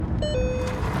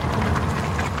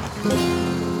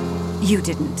You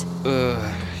didn't.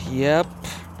 Yep.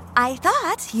 I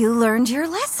thought you learned your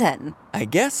lesson. I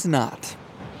guess not.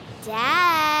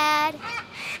 Dad,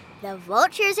 the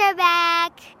vultures are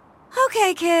back.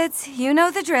 Okay, kids, you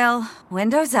know the drill.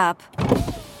 Windows up.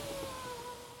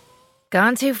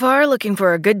 Gone too far looking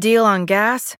for a good deal on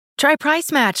gas? Try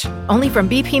Price Match, only from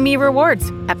BP Me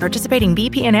Rewards at participating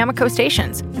BP and Amoco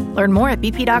stations. Learn more at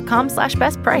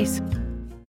bp.com/bestprice.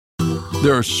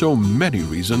 There are so many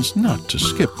reasons not to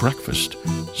skip breakfast.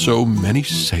 So many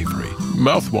savory,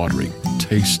 mouth-watering,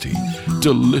 tasty,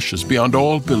 delicious beyond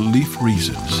all belief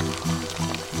reasons.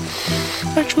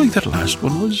 Actually, that last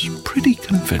one was pretty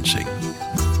convincing.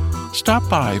 Stop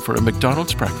by for a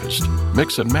McDonald's breakfast.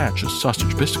 Mix and match a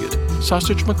sausage biscuit,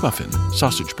 sausage McMuffin,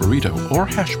 sausage burrito, or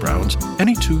hash browns,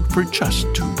 any two for just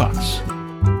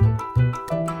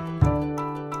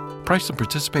 $2. Price and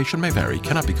participation may vary,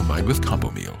 cannot be combined with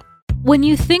combo meal. When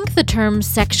you think the term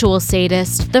sexual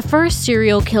sadist, the first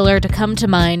serial killer to come to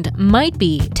mind might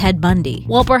be Ted Bundy.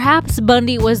 While perhaps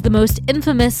Bundy was the most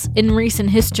infamous in recent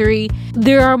history,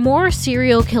 there are more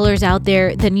serial killers out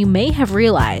there than you may have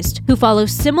realized who follow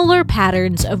similar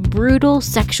patterns of brutal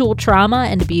sexual trauma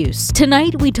and abuse.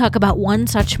 Tonight we talk about one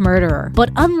such murderer,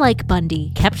 but unlike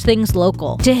Bundy, kept things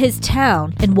local to his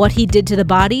town and what he did to the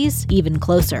bodies even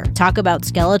closer. Talk about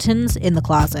skeletons in the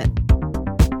closet.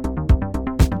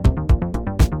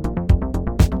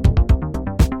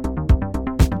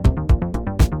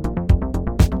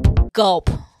 Gulp.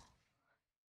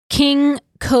 King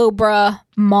Cobra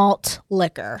malt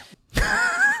liquor.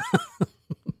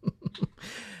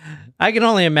 I can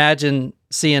only imagine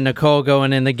seeing Nicole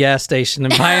going in the gas station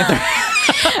and buying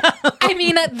I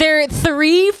mean, they're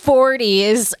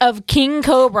 340s of King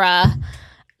Cobra.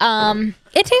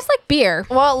 It tastes like beer.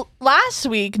 Well, last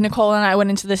week Nicole and I went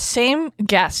into the same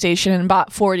gas station and bought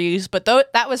 40s, but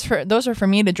those are for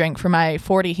me to drink for my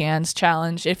 40 hands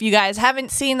challenge. If you guys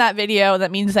haven't seen that video,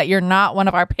 that means that you're not one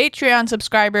of our Patreon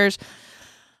subscribers,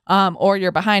 or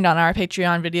you're behind on our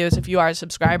Patreon videos if you are a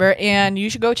subscriber, and you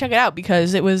should go check it out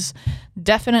because it was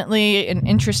definitely an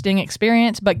interesting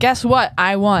experience. But guess what?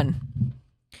 I won.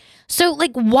 So,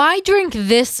 why drink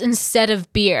this instead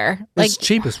of beer? It's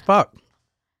cheap as fuck.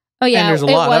 Oh yeah, and there's a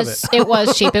lot of it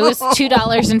was cheap. It was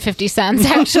 $2.50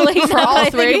 actually for all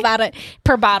three. Think about it,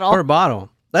 per bottle. Per bottle.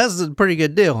 That's a pretty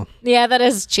good deal. Yeah, that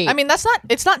is cheap. I mean,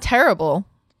 it's not terrible.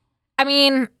 I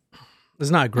mean, it's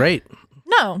not great.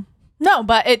 No,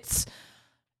 but it's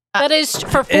that is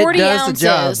for 40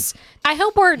 ounces. I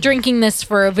hope we're drinking this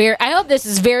for I hope this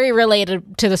is very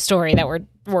related to the story that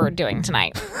we're doing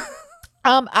tonight.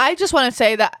 I just want to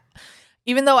say that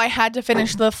even though I had to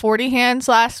finish the 40 hands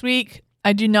last week,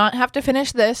 I do not have to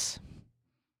finish this.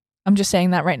 I'm just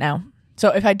saying that right now. So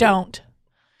if I don't.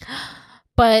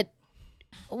 But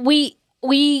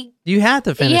you have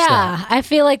to finish that. Yeah, I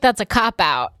feel like that's a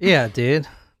cop-out. Yeah, dude.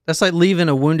 That's like leaving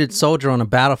a wounded soldier on a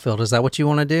battlefield. Is that what you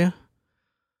want to do?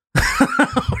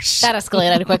 That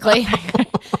escalated quickly.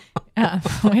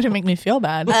 Way to make me feel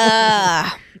bad.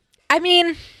 I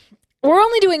mean, we're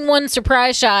only doing one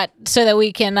surprise shot so that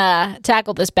we can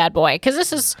tackle this bad boy. Because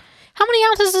this is... How many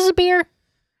ounces is a beer?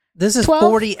 This is 12?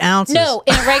 40 ounces. No,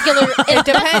 in a regular... It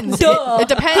depends. It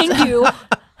depends. Thank you.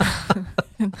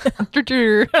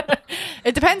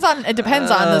 It depends on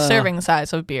the serving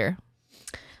size of beer.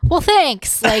 Well,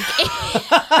 thanks. I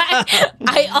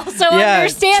also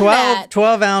understand that.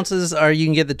 12 ounces, or you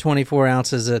can get the 24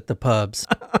 ounces at the pubs.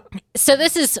 So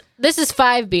this is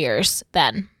 5 beers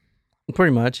then.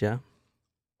 Pretty much, yeah.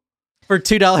 For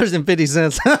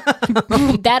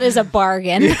 $2.50. That is a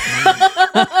bargain.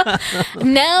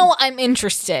 Now I'm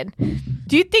interested.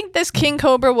 Do you think this King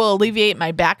Cobra will alleviate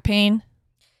my back pain?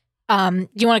 Do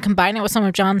you want to combine it with some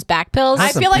of John's back pills?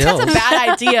 I feel like that's a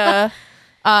bad idea.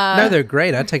 No, they're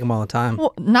great. I take them all the time.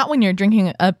 Well, not when you're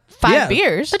drinking 5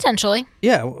 beers. Potentially.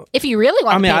 Yeah. If you really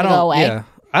want the pain to go away. Yeah,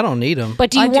 I don't need them.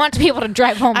 But do you want to be able to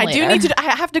drive home later? I do need to.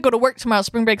 I have to go to work tomorrow.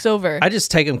 Spring break's over. I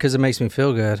just take them because it makes me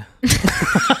feel good.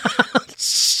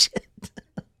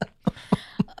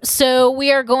 So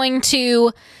we are going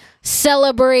to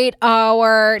celebrate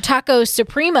our Taco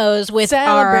Supremos with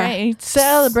celebrate,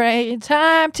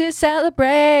 time to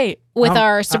celebrate with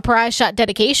our surprise shot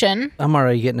dedication. I'm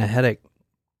already getting a headache.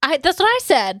 That's what I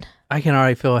said. I can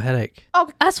already feel a headache. Oh,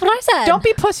 that's what I said. Don't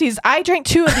be pussies. I drank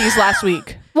 2 of these last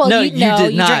week. Well, no, you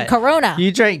did not. Drink Corona.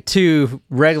 You drank 2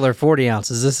 regular 40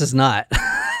 ounces. This is not.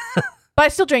 But I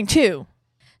still drank 2.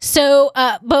 So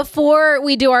before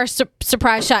we do our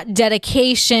surprise shot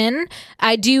dedication,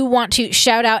 I do want to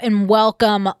shout out and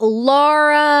welcome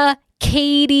Laura,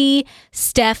 Katie,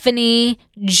 Stephanie,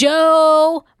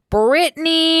 Joe,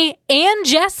 Brittany, and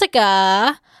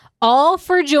Jessica, all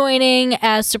for joining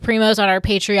as Supremos on our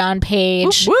Patreon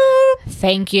page. Whoop, whoop.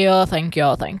 Thank you, thank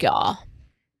you, thank you.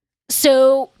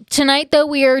 So tonight, though,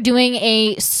 we are doing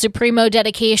a Supremo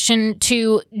dedication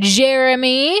to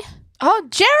Jeremy. Oh,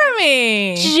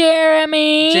 Jeremy.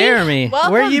 Jeremy,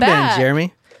 Welcome where you back. been,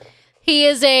 Jeremy? He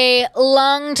is a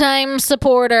longtime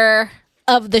supporter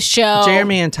of the show.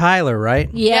 Jeremy and Tyler, right?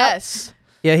 Yep. Yes.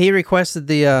 Yeah, he requested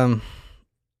the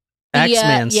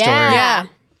X-Men story. Yeah,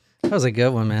 That was a good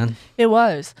one, man. it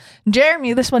was.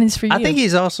 Jeremy, this one is for you. I think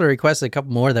he's also requested a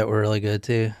couple more that were really good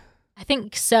too. I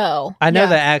think so. I know Yeah.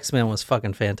 the X-Men was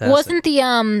fucking fantastic. Wasn't the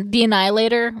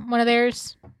Annihilator one of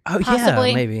theirs? Oh possibly?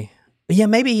 yeah, maybe. Yeah,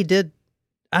 maybe he did.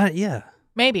 Yeah,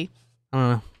 Maybe. I don't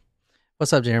know.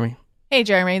 What's up, Jeremy? Hey,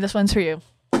 Jeremy, this one's for you.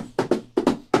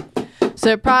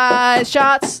 Surprise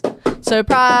shots.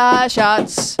 Surprise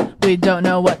shots. We don't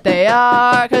know what they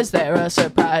are because they're a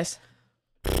surprise.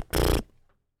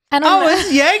 I don't know.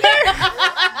 it's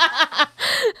Jaeger.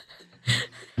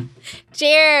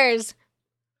 Cheers.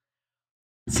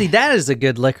 See, that is a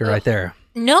good liquor right there.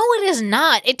 No, it is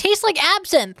not. It tastes like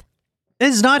absinthe. It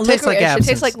does not taste like Licorice. absinthe. It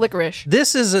tastes like licorice.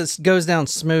 This goes down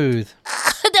smooth.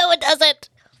 No, it doesn't.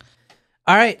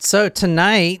 All right, so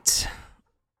tonight,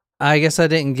 I guess I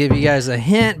didn't give you guys a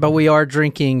hint, but we are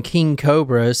drinking King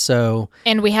Cobra. So,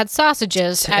 And we had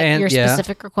sausages at And- your yeah.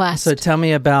 specific request. so tell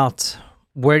me about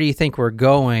where do you think we're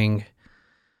going,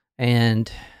 and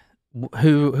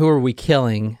who are we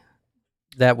killing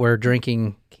that we're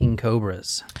drinking King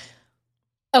Cobras?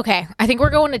 Okay, I think we're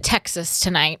going to Texas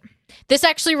tonight. This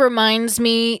actually reminds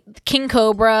me, King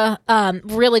Cobra,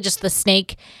 really just the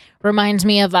snake, reminds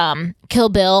me of Kill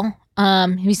Bill.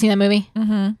 Have you seen that movie?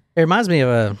 Mm-hmm. It reminds me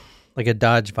of a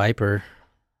Dodge Viper.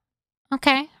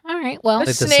 Okay, all right. Well, The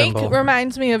Like the snake symbol.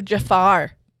 reminds me of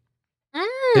Jafar.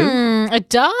 it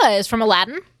does from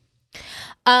Aladdin.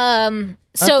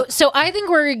 So I think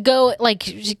we're go like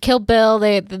Kill Bill.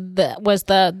 They have the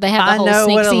I whole know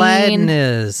snake what scene. Aladdin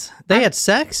is. They had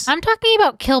sex? I'm talking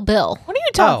about Kill Bill. What are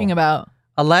you talking Oh. about?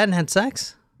 Aladdin had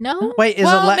sex? No, Wait, is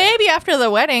Well, Aladdin maybe after the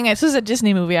wedding. This is a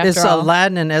Disney movie after is all.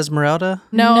 Aladdin and Esmeralda?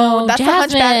 No, No, that's the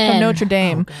Hunchback Jasmine. from Notre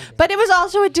Dame. But it was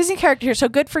also a Disney character, so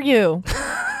good for you.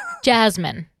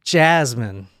 Jasmine.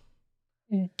 Jasmine.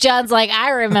 John's like, I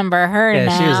remember her Yeah,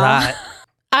 now. she was hot.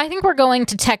 I think we're going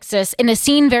to Texas in a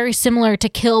scene very similar to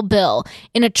Kill Bill,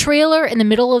 in a trailer in the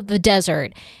middle of the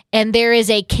desert. And there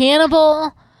is a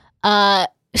cannibal,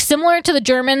 similar to the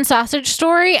German sausage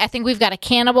story. I think we've got a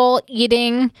cannibal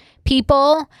eating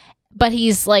people, but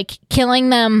he's like killing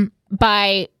them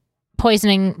by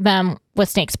poisoning them with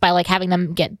snakes, by like having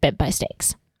them get bit by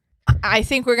snakes. I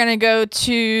think we're going to go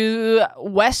to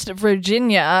West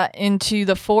Virginia into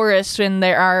the forest, and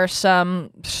there are some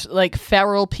like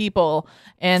feral people,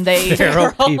 and they.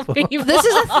 Feral people. This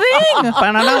is a thing.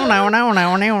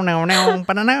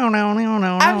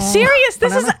 I'm serious.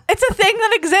 It's a thing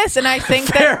that exists, and I think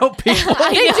that Feral people.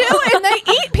 they do, and they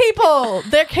eat people.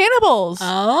 They're cannibals.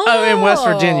 Oh, in West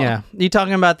Virginia. You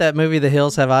talking about that movie, The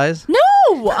Hills Have Eyes?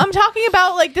 No, I'm talking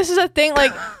about like this is a thing.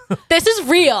 Like This is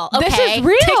real. Okay? This is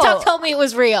real. TikTok told me it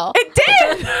was real. it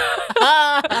did.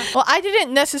 Well, I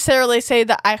didn't necessarily say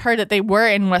that I heard that they were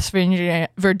in West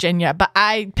Virginia, but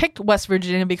I picked West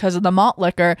Virginia because of the malt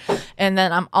liquor, and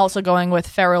then I'm also going with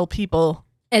feral people.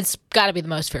 It's got to be the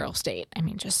most feral state. I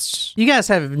mean, just You guys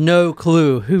have no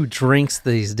clue who drinks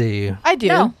these, do you? I do.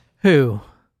 No. Who?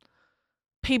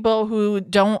 People who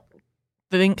don't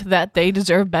think that they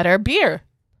deserve better beer.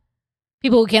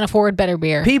 people who can't afford better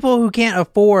beer. People who can't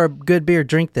afford good beer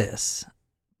drink this.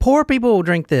 Poor people will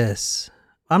drink this.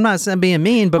 I'm not saying being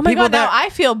mean, but Oh my people God, that now I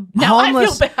feel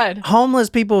bad. homeless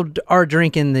people are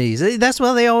drinking these. That's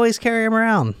why they always carry them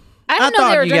around. I didn't know thought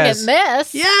they were you drinking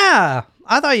guys- this. Yeah,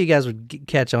 I thought you guys would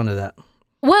catch on to that.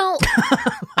 Well,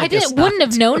 I guess didn't wouldn't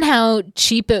have known how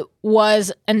cheap it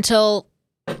was until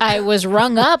I was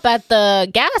rung up at the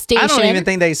gas station. I don't even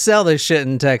think they sell this shit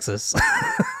in Texas.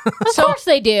 Of course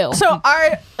they do. So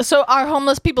are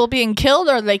homeless people being killed,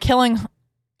 or are they killing,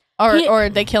 or are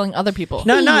they killing other people?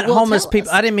 No, He not will homeless tell people.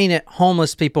 us. I didn't mean it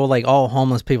homeless people, like all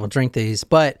homeless people drink these,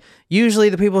 but usually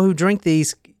the people who drink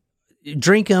these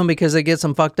drink them because it gets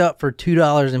them fucked up for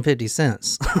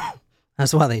 $2.50.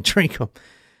 That's why they drink them.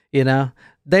 You know,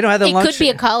 they don't have the It lunch. could be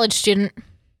a college student.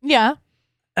 Yeah.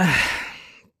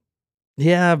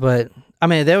 Yeah, but I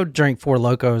mean, they would drink Four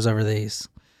Locos over these.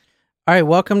 All right,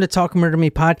 welcome to Talk Murder to Me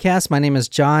podcast. My name is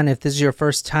John. If this is your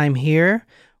first time here,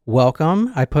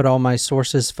 welcome. I put all my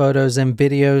sources, photos, and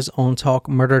videos on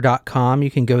talkmurder.com.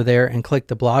 You can go there and click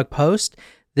the blog post.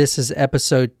 This is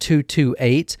episode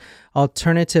 228.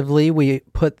 Alternatively, we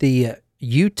put the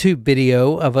YouTube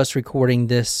video of us recording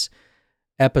this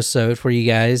episode for you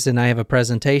guys, and I have a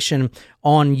presentation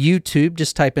on YouTube.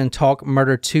 Just type in Talk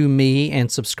Murder to Me and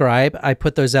subscribe. I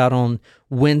put those out on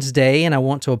Wednesday, and I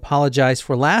want to apologize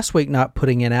for last week not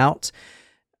putting it out.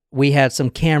 We had some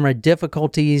camera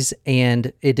difficulties,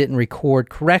 and it didn't record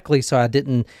correctly, so I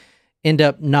didn't end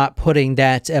up not putting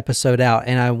that episode out,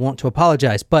 and I want to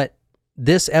apologize. But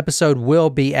this episode will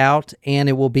be out, and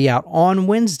it will be out on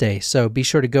Wednesday, so be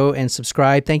sure to go and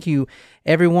subscribe. Thank you,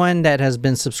 everyone that has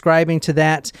been subscribing to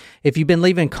that. If you've been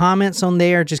leaving comments on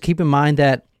there, just keep in mind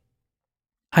that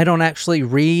I don't actually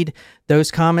read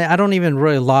those comments. I don't even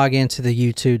really log into the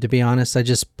YouTube, to be honest. I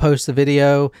just post the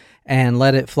video and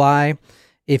let it fly.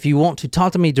 If you want to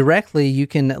talk to me directly, you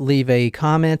can leave a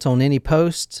comment on any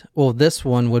post. Well, this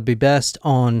one would be best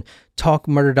on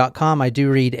talkmurder.com. I do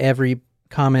read every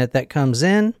comment that comes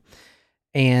in,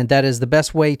 and that is the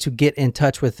best way to get in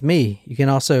touch with me. You can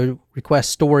also request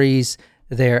stories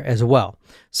there as well.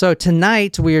 So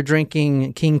tonight we are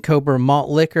drinking King Cobra malt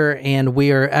liquor, and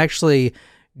we are actually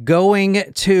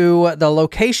going to the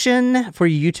location for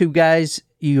you YouTube guys.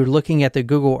 You're looking at the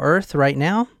Google Earth right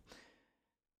now.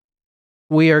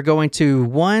 We are going to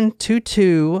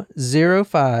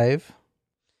 12205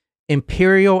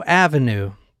 Imperial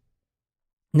Avenue.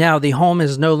 Now, the home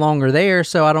is no longer there,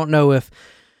 so I don't know if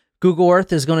Google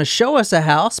Earth is going to show us a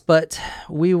house, but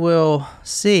we will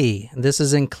see. This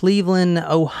is in Cleveland,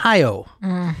 Ohio.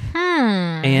 Mm-hmm.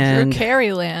 And Drew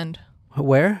Carey land.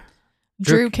 Where?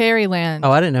 Drew Carey land.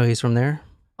 Oh, I didn't know he's from there.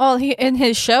 Well, he in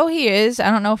his show he is. I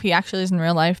don't know if he actually is in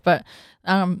real life, but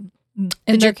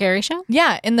The Drew Carey show?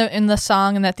 Yeah, in the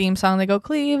song, in that theme song, they go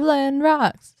Cleveland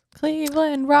rocks,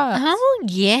 Cleveland rocks. Oh,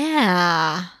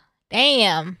 yeah.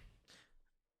 Damn.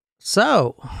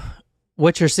 So,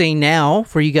 what you're seeing now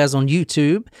for you guys on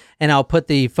YouTube, and I'll put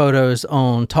the photos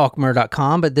on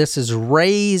talkmurder.com, but this is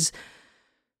Ray's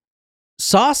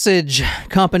Sausage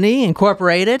Company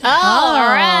Incorporated. Oh, all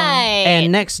right.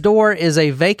 And next door is a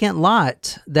vacant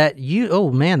lot that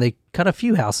oh man, they cut a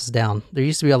few houses down. There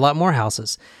used to be a lot more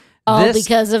houses. All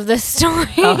because of this story.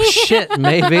 Oh shit,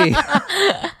 maybe.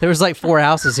 There was like 4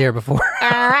 houses here before.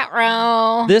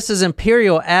 This is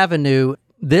Imperial Avenue.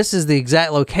 This is the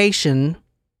exact location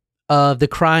of the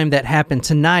crime that happened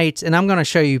tonight, and I'm going to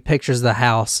show you pictures of the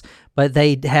house, but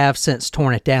they have since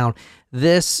torn it down.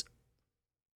 This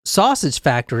sausage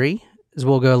factory, as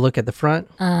we'll go look at the front,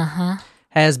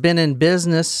 has been in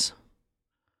business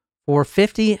for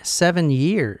 57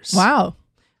 years. Wow.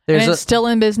 And it's still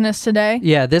in business today?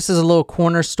 Yeah, this is a little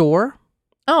corner store.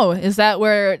 Oh, is that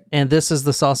where... And this is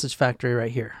the sausage factory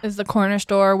right here. Is the corner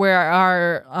store where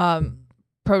our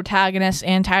protagonists,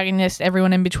 antagonists,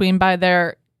 everyone in between buy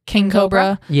their King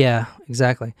Cobra? Yeah,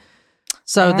 exactly.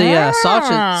 So the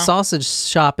sausage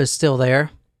shop is still there.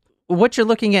 What you're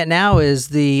looking at now is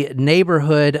the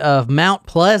neighborhood of Mount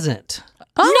Pleasant.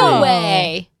 Oh, no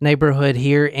way. Neighborhood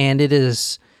here, and it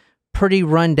is pretty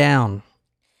run down.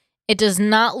 It does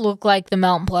not look like the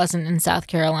Mount Pleasant in South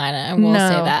Carolina. I will say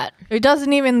that. It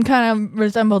doesn't even kind of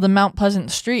resemble the Mount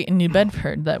Pleasant Street in New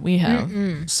Bedford that we have.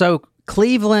 Mm-mm. So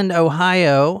Cleveland,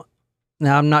 Ohio,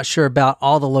 now I'm not sure about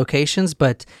all the locations,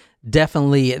 but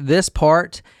definitely this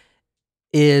part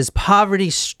is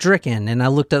poverty-stricken. And I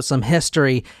looked up some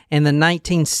history. In the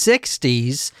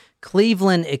 1960s,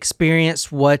 Cleveland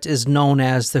experienced what is known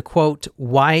as the, quote,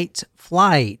 white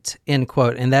flight, end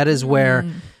quote. And that is where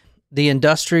the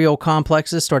industrial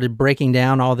complexes started breaking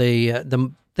down. All the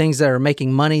things that are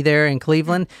making money there in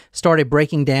Cleveland started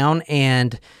breaking down,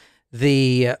 and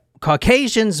the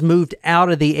Caucasians moved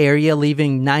out of the area,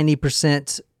 leaving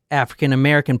 90%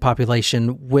 African-American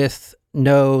population with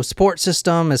no support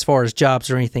system as far as jobs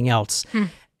or anything else.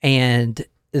 And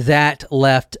that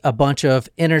left a bunch of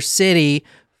inner city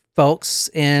folks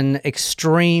in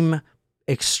extreme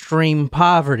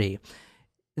poverty.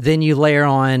 Then you layer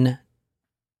on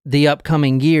the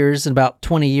upcoming years, and about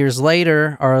 20 years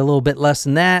later, or a little bit less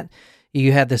than that,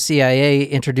 you had the CIA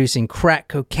introducing crack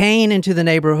cocaine into the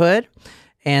neighborhood.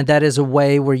 And that is a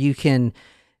way where you can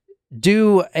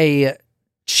do a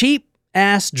cheap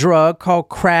ass drug called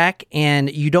crack,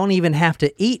 and you don't even have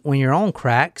to eat when you're on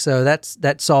crack. So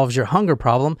that solves your hunger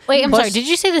problem. Wait, I'm sorry. Did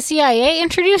you say the CIA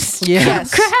introduced crack?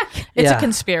 It's a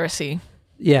conspiracy.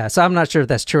 Yeah, so I'm not sure if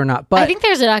that's true or not. But I think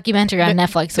there's a documentary on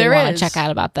Netflix that I want to check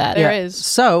out about that. There is.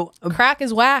 So crack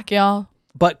is whack, y'all.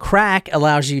 But crack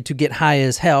allows you to get high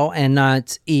as hell and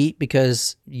not eat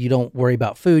because you don't worry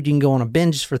about food. You can go on a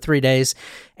binge for 3 days.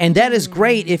 And that is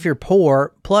great if you're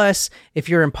poor. Plus, if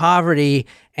you're in poverty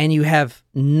and you have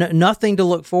nothing to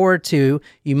look forward to,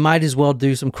 you might as well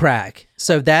do some crack.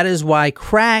 So that is why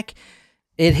crack,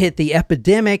 it hit the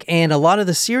epidemic. And a lot of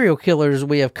the serial killers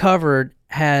we have covered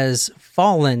has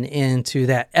fallen into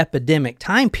that epidemic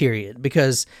time period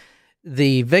because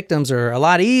the victims are a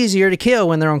lot easier to kill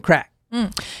when they're on crack. You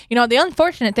know, the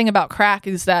unfortunate thing about crack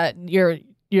is that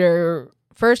your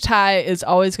first high is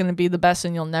always going to be the best,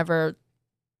 and you'll never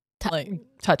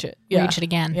touch it. Reach it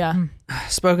again. Yeah.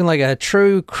 Spoken like a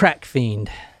true crack fiend.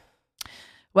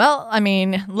 Well, I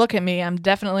mean, look at me. I'm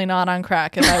definitely not on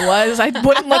crack. If I was, I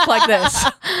wouldn't look like this.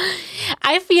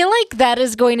 I feel like that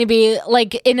is going to be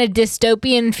like in a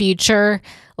dystopian future,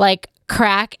 like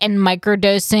crack and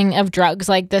microdosing of drugs.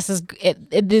 Like this is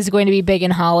it is going to be big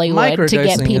in Hollywood to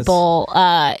get people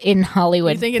in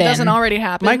Hollywood. You think thin. it doesn't already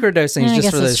happen? Microdosing is I just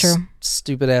guess for that's those true.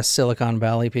 stupid ass Silicon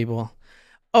Valley people.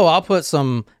 Oh, I'll put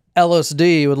some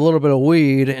LSD with a little bit of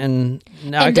weed, and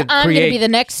now And I'm going to be the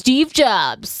next Steve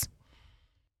Jobs.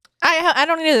 I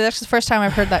don't either. That's the first time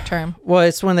I've heard that term. Well,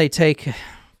 it's when they take a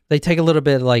little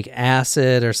bit of like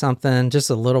acid or something, just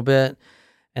a little bit,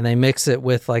 and they mix it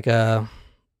with like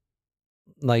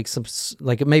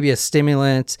maybe a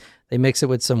stimulant. They mix it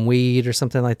with some weed or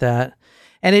something like that,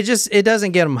 and it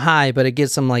doesn't get them high, but it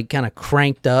gets them like kind of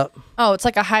cranked up. Oh, it's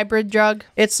like a hybrid drug.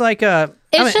 It's like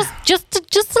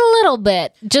Just a little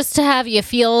bit, just to have you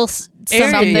feel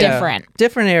something different.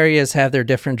 Different areas have their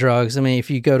different drugs. I mean, if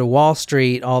you go to Wall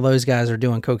Street, all those guys are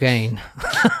doing cocaine.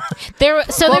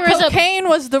 Cocaine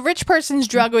was the rich person's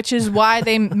drug, which is why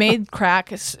they made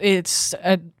crack. It's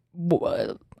a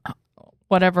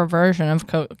whatever version of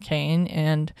cocaine,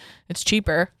 and it's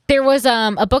cheaper. There was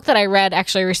a book that I read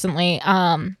actually recently,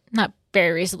 not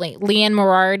very recently. Leanne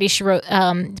Moriarty, she wrote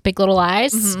Big Little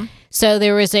Lies. Mm-hmm. So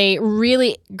there was a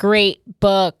really great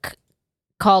book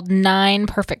called 9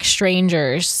 Perfect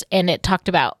Strangers, and it talked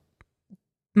about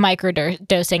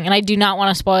microdosing. And I do not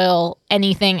want to spoil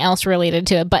anything else related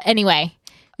to it, but anyway,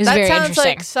 it was very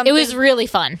interesting. It was really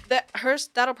fun.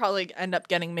 That'll probably end up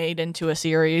getting made into a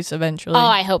series eventually. Oh,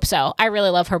 I hope so. I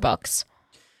really love her books.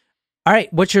 All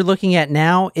right, what you're looking at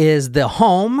now is the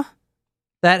home.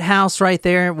 That house right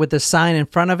there with the sign in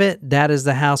front of it, that is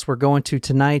the house we're going to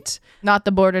tonight. Not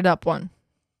the boarded up one.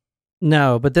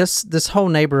 No, but this whole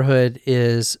neighborhood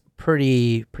is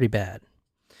pretty bad.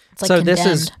 It's like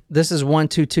condemned. This is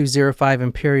 12205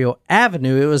 Imperial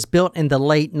Avenue. It was built in the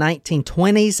late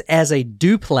 1920s as a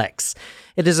duplex.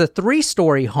 It is a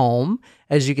 3-story home,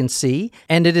 as you can see,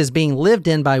 and it is being lived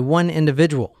in by one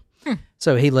individual.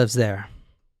 So he lives there.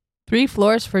 3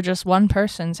 floors for just one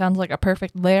person. Sounds like a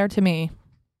perfect lair to me.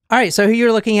 All right, so who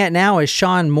you're looking at now is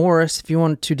Sean Morris. If you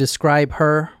want to describe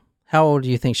her, how old do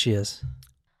you think she is?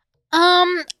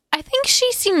 I think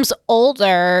she seems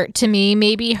older to me.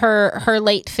 Maybe her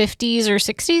late 50s or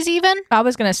 60s even. I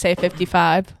was going to say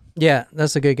 55. Yeah,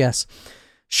 that's a good guess.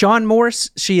 Sean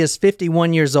Morris, she is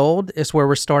 51 years old. It's where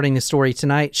we're starting the story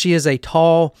tonight. She is a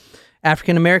tall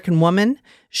African-American woman.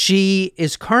 She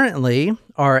is currently,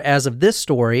 or as of this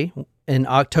story, in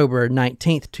October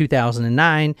 19th,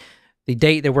 2009, the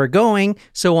date that we're going.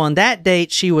 So on that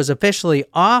date, she was officially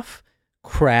off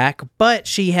crack, but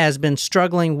she has been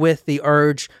struggling with the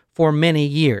urge for many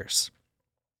years.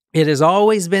 It has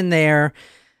always been there,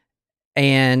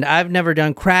 and I've never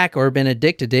done crack or been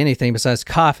addicted to anything besides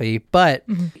coffee, but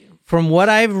from what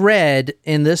I've read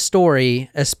in this story,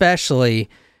 especially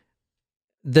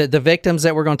the victims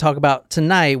that we're going to talk about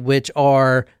tonight, which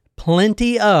are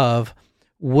plenty of,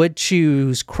 would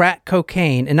choose crack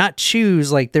cocaine, and not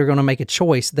choose like they're going to make a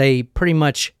choice. They pretty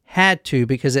much had to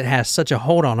because it has such a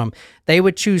hold on them. They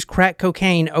would choose crack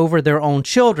cocaine over their own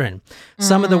children.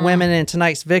 Some of the women in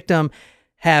tonight's victim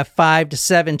have 5 to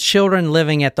 7 children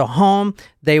living at the home.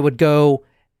 They would go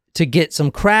to get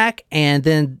some crack, and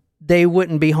then they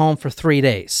wouldn't be home for 3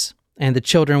 days. And the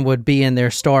children would be in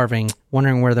there starving,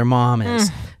 wondering where their mom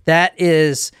is. That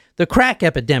is the crack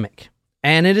epidemic,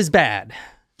 and it is bad.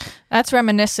 That's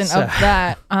reminiscent of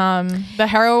that. The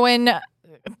heroin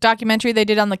documentary they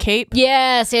did on the Cape.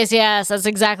 Yes. That's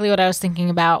exactly what I was thinking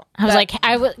about. I was like,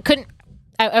 I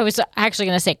was actually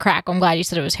going to say crack. I'm glad you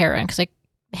said it was heroin, because like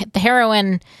the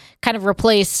heroin kind of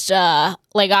replaced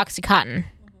like Oxycontin.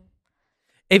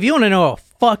 If you want to know a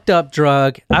fucked up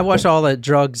drug, I watched all that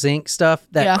Drugs Inc. stuff,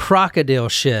 that crocodile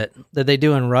shit that they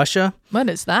do in Russia. What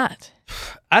is that?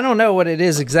 I don't know what it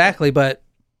is exactly, but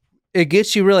it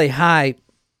gets you really high.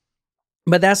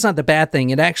 But that's not the bad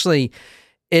thing. It actually,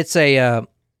 it's a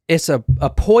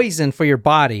poison for your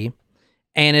body,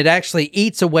 and it actually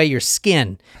eats away your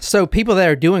skin. So people that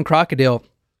are doing crocodile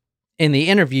in the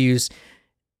interviews,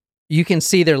 you can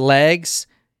see their legs.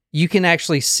 You can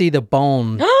actually see the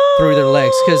bone through their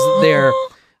legs because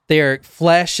their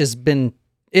flesh has been.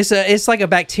 It's like a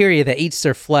bacteria that eats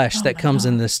their flesh that comes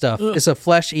in this stuff. Ugh. It's a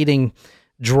flesh-eating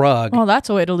drug Well, that's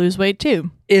a way to lose weight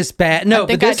too. is bad. No,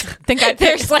 but this,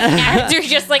 There's there's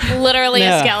just like literally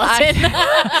No. a skeleton.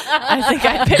 I think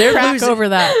I picked They're crack losing- over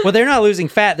that. well, they're not losing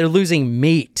fat; they're losing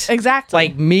meat. Exactly.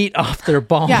 Like meat off their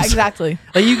bones. Yeah, exactly.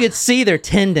 Like you could see their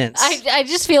tendons. I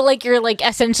just feel like you're like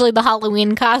essentially the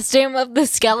Halloween costume of the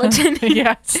skeleton.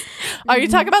 Yes. Are you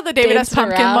talking about the David S. Dancing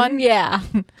Pumpkin around. one? Yeah.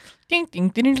 Ding, ding,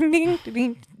 ding, ding, ding,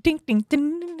 ding, ding, ding,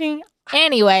 ding, ding.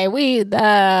 Anyway, questions?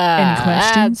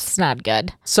 That's not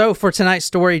good. So for tonight's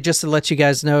story, just to let you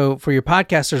guys know, for your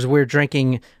podcasters, we're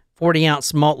drinking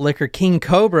 40-ounce malt liquor King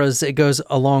Cobras. It goes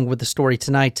along with the story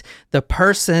tonight. The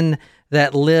person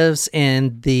that lives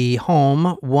in the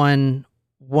home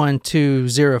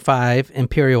 11205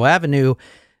 Imperial Avenue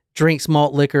drinks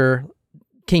malt liquor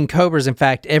King Cobras, in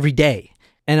fact, every day.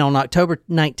 And on October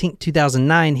 19th,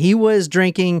 2009, he was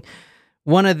drinking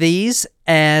one of these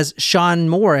as Sean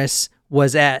Morris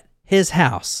was at his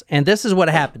house. And this is what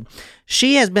happened.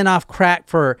 She has been off crack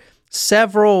for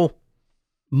several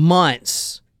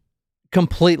months,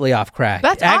 completely off crack.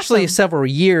 That's actually awesome. several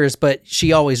years, but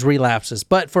she always relapses.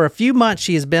 But for a few months,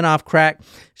 she has been off crack.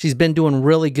 She's been doing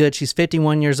really good. She's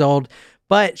 51 years old,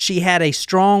 but she had a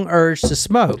strong urge to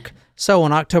smoke. So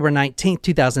on October 19th,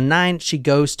 2009, she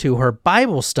goes to her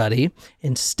Bible study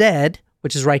instead,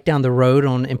 which is right down the road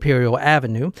on Imperial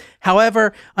Avenue.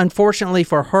 However, unfortunately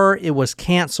for her, it was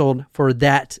canceled for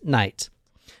that night.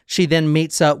 She then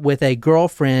meets up with a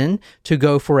girlfriend to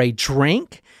go for a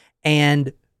drink,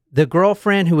 and the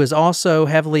girlfriend, who is also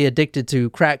heavily addicted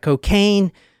to crack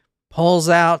cocaine, pulls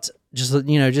out, just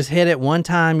hit it one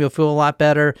time, you'll feel a lot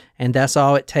better, and that's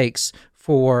all it takes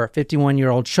for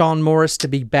 51-year-old Sean Morris to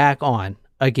be back on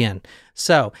again.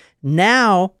 So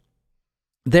now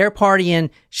they're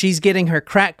partying. She's getting her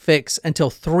crack fix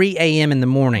until 3 a.m. in the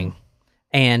morning.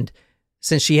 And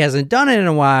since she hasn't done it in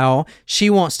a while, she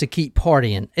wants to keep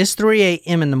partying. It's 3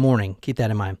 a.m. in the morning. Keep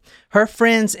that in mind. Her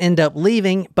friends end up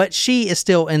leaving, but she is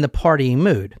still in the partying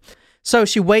mood. So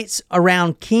she waits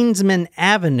around Kingsman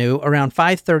Avenue around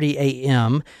 5:30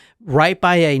 a.m., right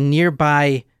by a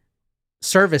nearby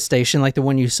service station like the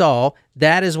one you saw.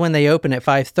 That is when they open at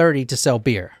 5:30 to sell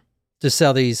beer, to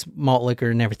sell these malt liquor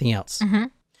and everything else. Mm-hmm.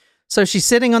 So she's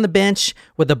sitting on the bench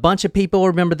with a bunch of people.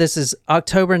 Remember, this is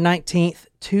October 19th,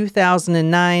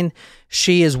 2009.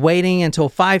 She is waiting until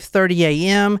 5:30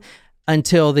 a.m.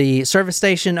 until the service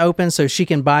station opens so she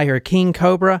can buy her King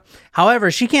Cobra.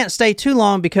 However, she can't stay too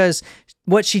long because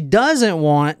what she doesn't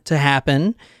want to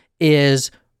happen is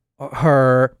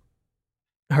her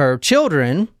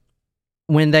children,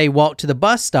 when they walk to the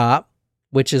bus stop,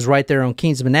 which is right there on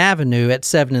Kingsman Avenue at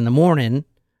 7 in the morning,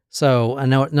 so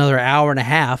another hour and a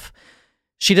half,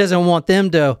 she doesn't want them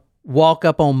to walk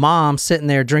up on mom sitting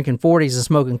there drinking 40s and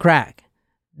smoking crack.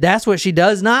 That's what she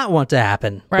does not want to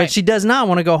happen. Right. But she does not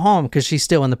want to go home because she's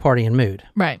still in the partying mood.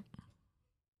 Right.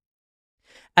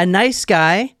 A nice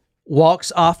guy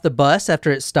walks off the bus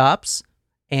after it stops,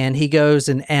 and he goes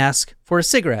and asks for a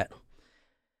cigarette.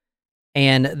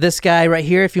 And this guy right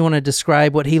here, if you want to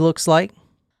describe what he looks like.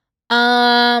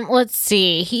 Let's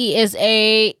see.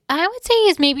 I would say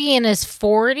he's maybe in his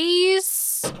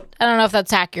 40s. I don't know if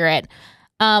that's accurate.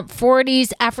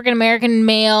 40s, African-American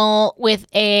male with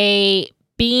a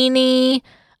beanie,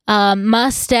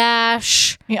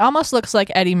 mustache. He almost looks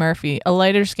like Eddie Murphy, a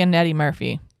lighter-skinned Eddie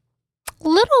Murphy. A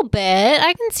little bit.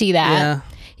 I can see that. Yeah.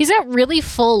 He's got really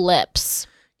full lips.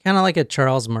 Kind of like a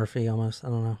Charles Murphy almost. I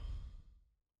don't know.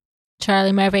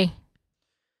 Charlie Murphy.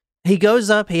 He goes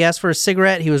up, he asks for a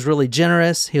cigarette. He was really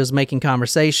generous. He was making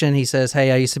conversation. He says,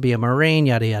 hey, I used to be a Marine,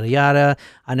 yada, yada, yada.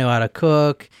 I know how to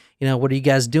cook. What are you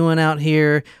guys doing out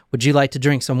here? Would you like to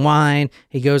drink some wine?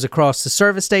 He goes across the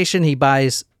service station. He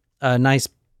buys a nice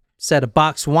set of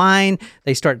boxed wine.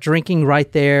 They start drinking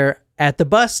right there at the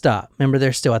bus stop. Remember,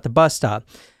 they're still at the bus stop.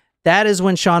 That is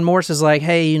when Sean Morris is like,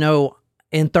 hey,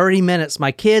 in 30 minutes,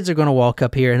 my kids are going to walk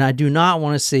up here, and I do not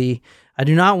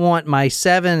want my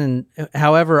 7 and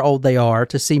however old they are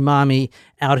to see mommy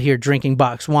out here drinking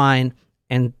boxed wine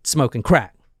and smoking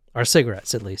crack, or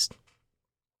cigarettes at least.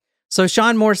 So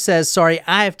Sean Morris says, sorry,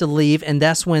 I have to leave. And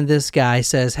that's when this guy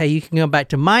says, hey, you can go back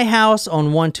to my house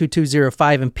on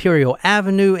 12205 Imperial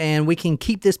Avenue and we can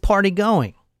keep this party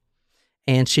going.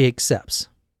 And she accepts.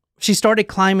 She started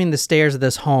climbing the stairs of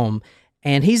this home,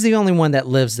 and he's the only one that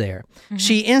lives there. Mm-hmm.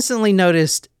 She instantly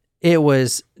noticed it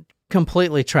was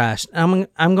completely trashed.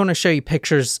 I'm going to show you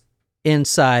pictures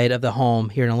inside of the home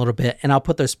here in a little bit, and I'll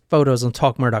put those photos on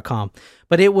talkmurder.com.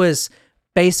 But it was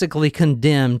basically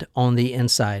condemned on the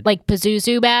inside. Like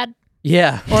Pazuzu bad?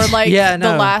 Yeah. Or like yeah,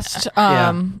 the last,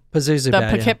 Pazuzu the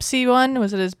bad, Poughkeepsie one.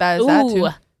 Was it as bad as that too?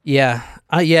 Yeah.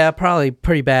 Yeah, probably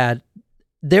pretty bad.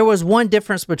 There was one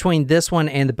difference between this one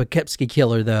and the Poughkeepsie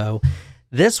killer, though.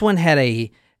 This one had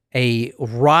a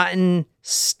rotten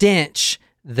stench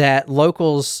that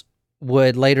locals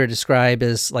would later describe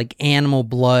as like animal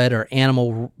blood or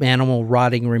animal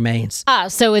rotting remains.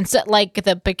 So it's like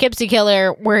the Poughkeepsie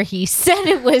killer where he said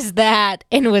it was that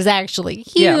and it was actually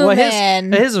human. Yeah,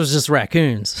 well, his was just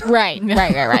raccoons. Right.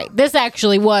 This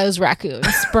actually was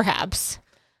raccoons, perhaps.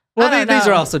 Well, these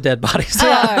are also dead bodies.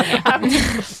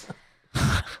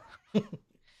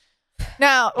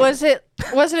 Now, was it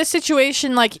a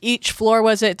situation like each floor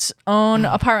was its own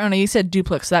apartment? You said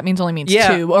duplex, so that only means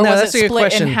two. Or was it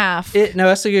split in half? No,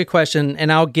 that's a good question,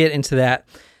 and I'll get into that.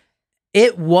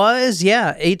 It was,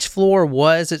 each floor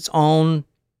was its own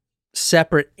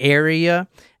separate area,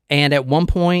 and at one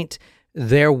point,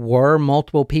 there were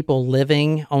multiple people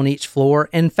living on each floor.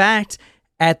 In fact,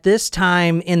 at this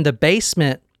time in the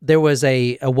basement, there was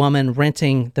a woman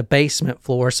renting the basement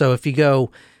floor. So if you go...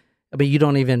 But you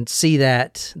don't even see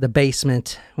the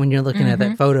basement when you're looking at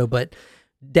that photo. But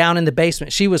down in the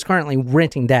basement, she was currently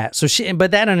renting that.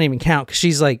 But that doesn't even count because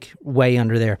she's like way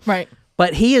under there. Right.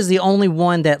 But he is the only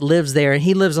one that lives there, and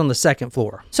he lives on the second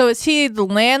floor. So is he the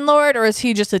landlord or is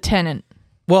he just a tenant?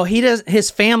 Well, he does. His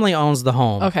family owns the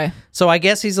home. Okay. So I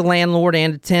guess he's a landlord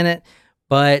and a tenant,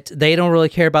 but they don't really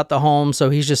care about the home, so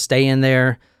he's just staying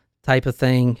there, type of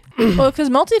thing. Well, because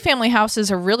multifamily houses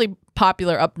are really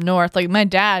popular up north. Like my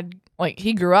dad. Like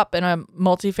he grew up in a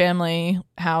multifamily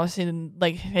house, and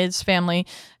like his family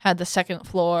had the second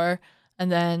floor,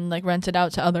 and then like rented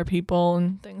out to other people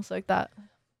and things like that.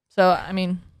 So I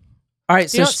mean, all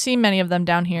right, you don't see many of them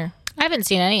down here. I haven't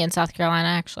seen any in South Carolina,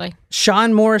 actually.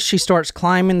 Sean Morris, she starts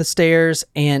climbing the stairs,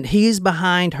 and he's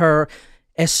behind her.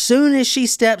 As soon as she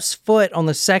steps foot on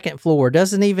the second floor,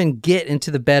 doesn't even get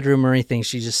into the bedroom or anything.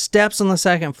 She just steps on the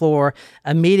second floor.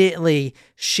 Immediately,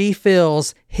 she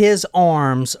feels his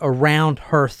arms around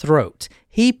her throat.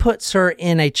 He puts her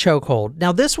in a chokehold.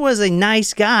 Now, this was a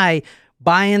nice guy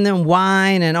buying them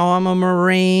wine and, I'm a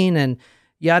Marine and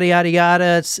yada, yada,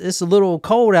 yada. It's a little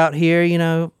cold out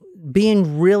here,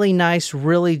 being really nice,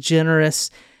 really generous,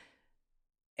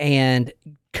 and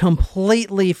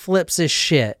completely flips his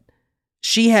shit.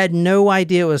 She had no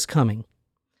idea it was coming.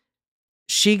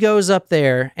 She goes up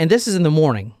there, and this is in the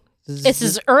morning. This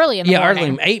is early in the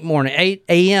morning. Early, 8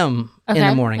 a.m. in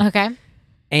the morning. Okay.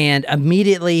 And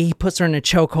immediately he puts her in a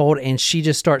chokehold, and she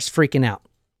just starts freaking out.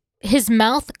 His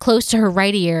mouth close to her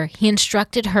right ear, he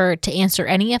instructed her to answer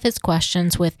any of his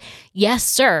questions with, "Yes,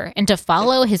 sir," and to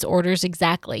follow his orders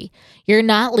exactly. "You're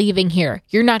not leaving here.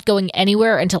 You're not going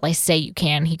anywhere until I say you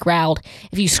can," he growled.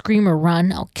 "If you scream or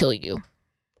run, I'll kill you."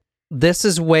 This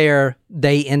is where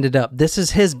they ended up. This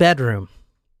is his bedroom.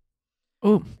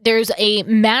 Ooh. There's a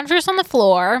mattress on the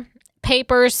floor,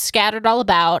 papers scattered all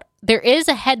about. There is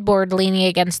a headboard leaning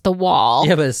against the wall.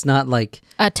 Yeah, but it's not like...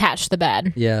 attached to the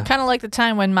bed. Yeah. Kind of like the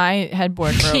time when my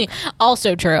headboard broke.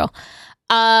 Also true.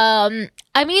 Hardwood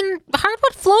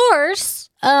floors.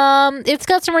 It's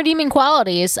got some redeeming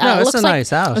qualities. No, it it's a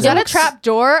nice house. Is that a trap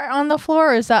door on the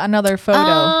floor, or is that another photo?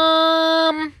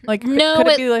 No. Could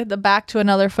it be like the back to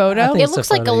another photo? think It it's looks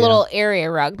a like photo, a yeah. little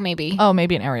area rug, maybe. Oh,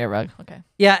 maybe an area rug. Okay.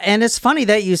 Yeah, and it's funny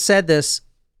that you said this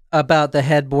about the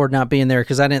headboard not being there,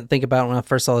 because I didn't think about it when I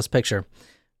first saw this picture.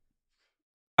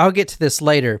 I'll get to this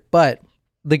later, but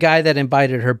the guy that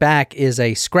invited her back is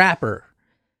a scrapper.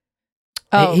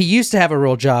 Oh. He used to have a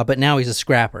real job, but now he's a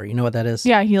scrapper. You know what that is?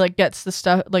 Yeah, he like gets the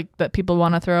stuff like that people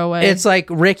want to throw away. It's like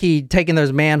Ricky taking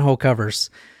those manhole covers.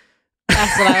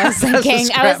 That's what I was That's a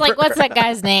thinking. I was like, scrapper. what's that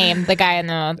guy's name? The guy in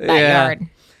the backyard.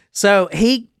 So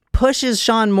he pushes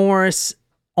Sean Morris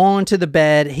onto the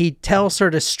bed. He tells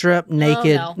her to strip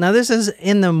naked. no. Now, this is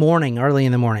in the morning, early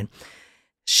in the morning.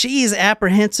 She's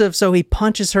apprehensive, so he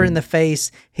punches her in the face.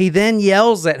 He then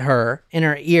yells at her in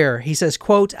her ear. He says,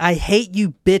 quote, "I hate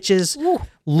you bitches. Ooh.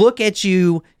 Look at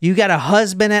you. You got a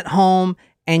husband at home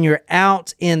and you're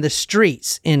out in the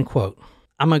streets," end quote.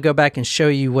 I'm going to go back and show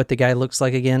you what the guy looks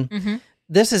like again. Mm-hmm.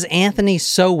 This is Anthony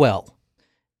Sowell,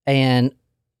 and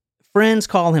friends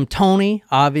call him Tony,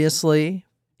 obviously,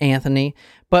 Anthony,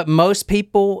 but most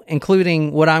people,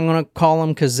 including what I'm going to call him,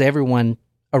 because everyone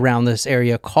around this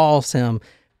area calls him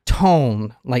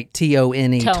Tone, like Tone,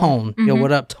 Tone. Mm-hmm. Yo,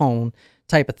 what up, Tone,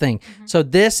 type of thing. Mm-hmm. So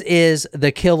this is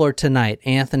the killer tonight,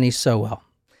 Anthony Sowell.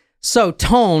 So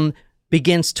Tone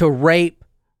begins to rape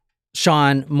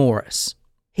Sean Morris.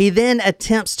 He then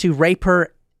attempts to rape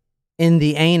her in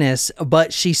the anus,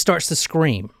 but she starts to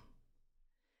scream.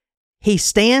 He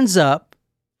stands up.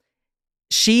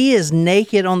 She is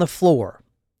naked on the floor.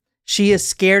 She is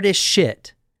scared as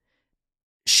shit.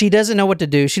 she doesn't know what to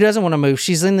do. She doesn't want to move.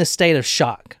 She's in this state of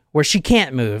shock where she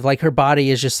can't move. Like her body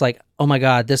is just like, oh my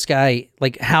God, this guy,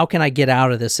 like, how can I get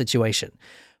out of this situation?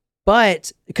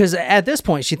 But because at this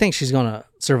point, she thinks she's going to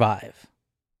survive.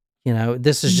 You know,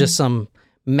 this is just some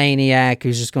maniac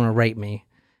who's just going to rape me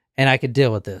and I could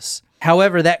deal with this.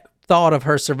 However, that thought of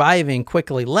her surviving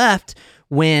quickly left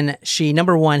when she,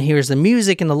 number one, hears the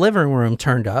music in the living room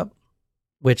turned up,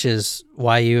 which is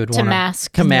why you would want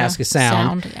to mask a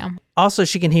sound. Yeah. Also,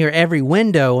 she can hear every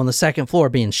window on the second floor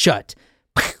being shut.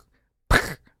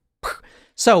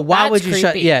 So why That's would you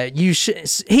shut? creepy. Yeah, you should.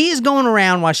 He is going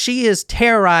around while she is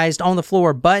terrorized on the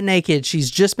floor, butt naked.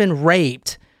 She's just been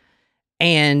raped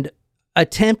and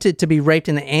attempted to be raped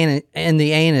in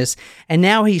the anus, and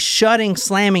now he's shutting,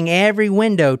 slamming every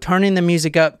window, turning the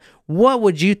music up. What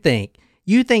would you think?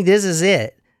 You think this is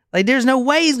it? Like, there's no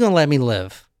way he's gonna let me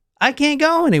live. I can't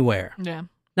go anywhere. Yeah.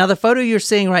 Now, the photo you're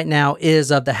seeing right now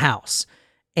is of the house,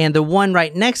 and the one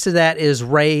right next to that is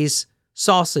Ray's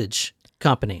Sausage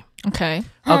Company. Okay.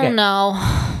 Okay. Oh no.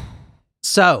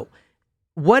 So,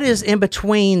 what is in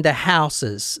between the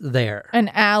houses there? An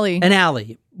alley. An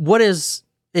alley. What is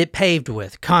it paved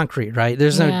with? Concrete, right?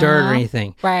 There's no dirt or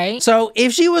anything. Right. So,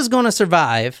 if she was going to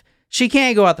survive, she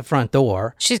can't go out the front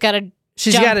door. She's got to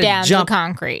She's jump gotta down jump to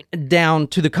concrete. down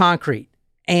to the concrete.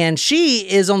 And she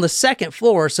is on the second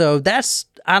floor, so that's,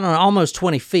 I don't know, almost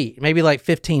 20 feet, maybe like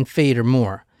 15 feet or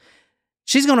more.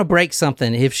 She's going to break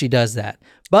something if she does that.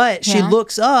 But she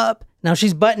looks up, now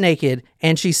she's butt naked,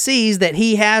 and she sees that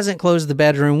he hasn't closed the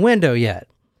bedroom window yet.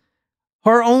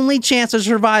 Her only chance of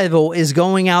survival is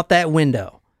going out that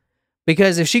window.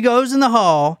 Because if she goes in the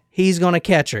hall, he's going to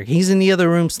catch her. He's in the other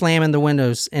room slamming the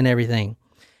windows and everything.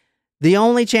 The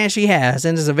only chance she has,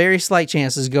 and it's a very slight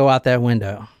chance, is go out that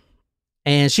window.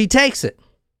 And she takes it.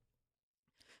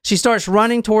 She starts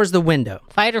running towards the window.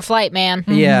 Fight or flight, man.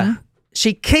 Yeah.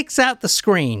 She kicks out the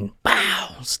screen. Bow!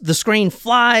 The screen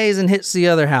flies and hits the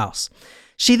other house.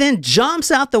 She then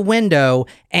jumps out the window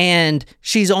and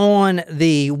she's on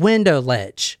the window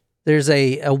ledge. There's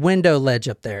a window ledge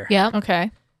up there. Yep. Okay.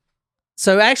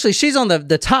 So actually, she's on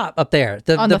the top up there.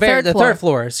 On the third floor. Third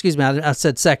floor. Excuse me, I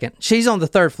said second. She's on the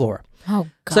third floor. Oh,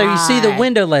 God. So you see the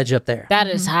window ledge up there. That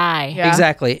is high. Yeah.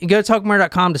 Exactly. Go to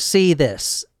talkmurder.com to see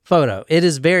this photo. It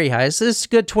is very high. It's a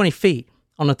good 20 feet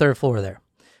on the third floor there.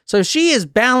 So she is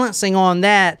balancing on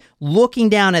that, looking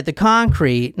down at the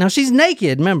concrete. Now, she's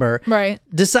naked, remember? Right.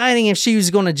 Deciding if she was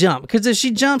going to jump. Because if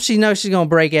she jumps, she knows she's going to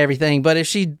break everything. But if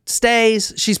she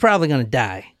stays, she's probably going to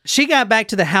die. She got back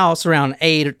to the house around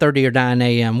 8:30 or 9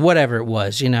 a.m., whatever it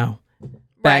was, you know.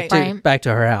 Back to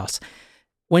her house.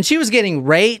 When she was getting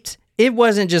raped, it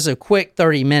wasn't just a quick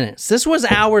 30 minutes. This was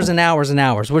hours and hours and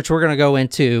hours, which we're going to go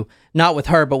into, not with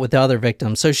her, but with the other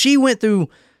victims. So she went through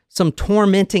some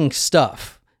tormenting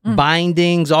stuff.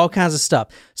 Bindings, all kinds of stuff.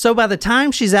 So by the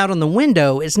time she's out on the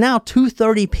window, it's now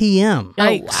 2:30 p.m.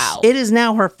 Oh, wow. It is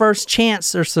now her first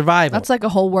chance of survival. That's like a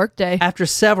whole work day. After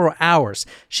several hours,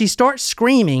 she starts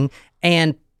screaming,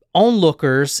 and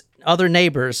onlookers, other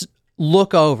neighbors,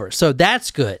 look over. So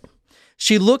that's good.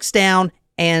 She looks down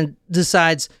and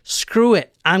decides, screw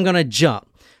it, I'm going to jump.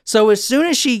 So as soon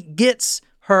as she gets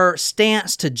her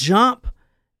stance to jump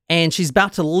and she's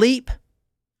about to leap,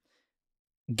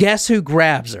 guess who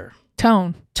grabs her?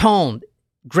 Tone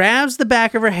Grabs the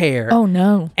back of her hair. Oh,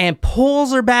 no. And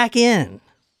pulls her back in.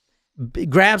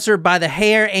 Grabs her by the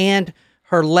hair and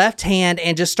her left hand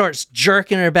and just starts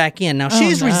jerking her back in. Now,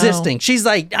 she's resisting. She's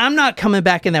like, I'm not coming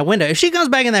back in that window. If she comes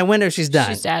back in that window, she's done.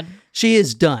 She's dead. She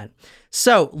is done.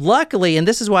 So, luckily, and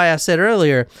this is why I said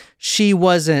earlier, she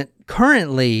wasn't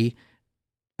currently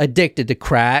addicted to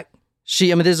crack.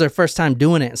 This is her first time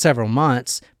doing it in several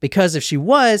months, because if she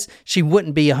was, she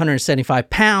wouldn't be 175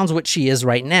 pounds, which she is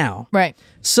right now. Right.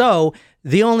 So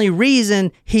the only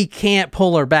reason he can't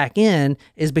pull her back in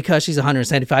is because she's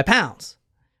 175 pounds.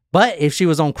 But if she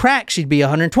was on crack, she'd be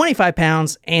 125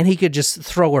 pounds and he could just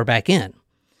throw her back in.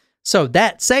 So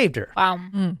that saved her. Wow.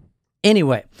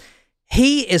 Anyway,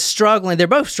 he is struggling. They're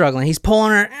both struggling. He's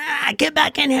pulling her. Get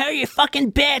back in here, you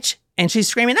fucking bitch. And she's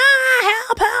screaming,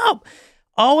 help, help.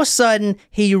 All of a sudden,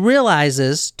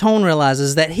 Tone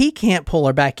realizes that he can't pull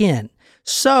her back in.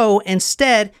 So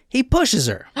instead, he pushes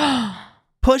her.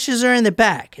 Pushes her in the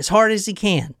back as hard as he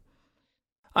can.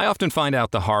 I often find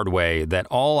out the hard way that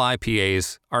all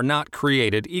IPAs are not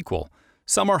created equal.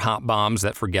 Some are hot bombs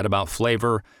that forget about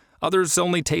flavor. Others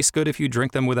only taste good if you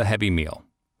drink them with a heavy meal.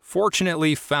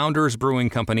 Fortunately, Founders Brewing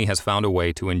Company has found a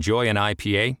way to enjoy an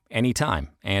IPA anytime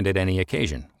and at any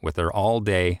occasion with their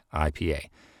all-day IPA.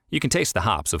 You can taste the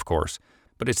hops, of course,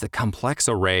 but it's the complex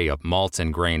array of malts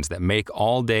and grains that make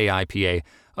all-day IPA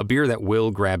a beer that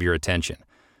will grab your attention.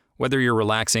 Whether you're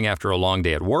relaxing after a long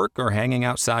day at work or hanging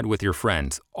outside with your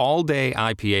friends, all-day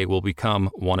IPA will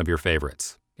become one of your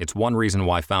favorites. It's one reason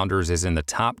why Founders is in the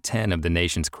top 10 of the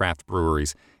nation's craft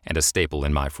breweries and a staple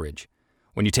in my fridge.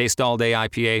 When you taste all-day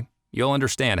IPA, you'll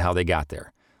understand how they got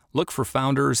there. Look for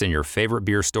Founders in your favorite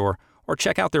beer store or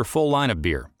check out their full line of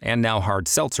beer, and now hard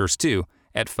seltzers too,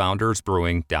 at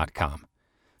foundersbrewing.com.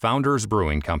 Founders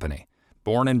Brewing Company.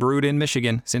 Born and brewed in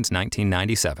Michigan since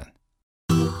 1997.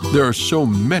 There are so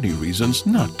many reasons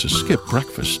not to skip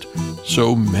breakfast.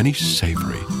 So many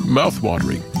savory,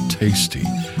 mouth-watering, tasty,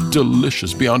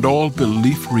 delicious beyond all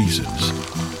belief reasons.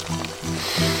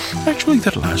 Actually,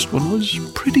 that last one was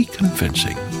pretty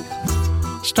convincing.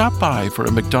 Stop by for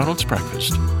a McDonald's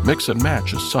breakfast. Mix and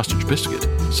match a sausage biscuit,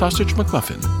 sausage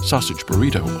McMuffin, sausage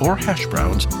burrito, or hash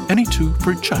browns, any two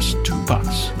for just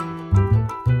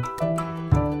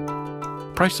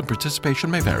 $2. Price and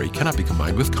participation may vary, cannot be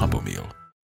combined with combo meal.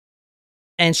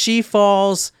 And she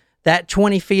falls that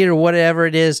 20 feet or whatever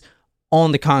it is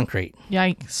on the concrete.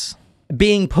 Yikes.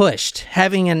 Being pushed,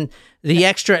 having the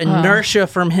extra inertia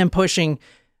from him pushing,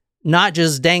 not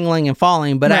just dangling and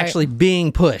falling, but actually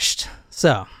being pushed.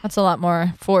 So that's a lot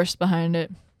more force behind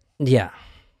it. Yeah.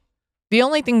 The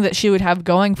only thing that she would have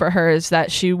going for her is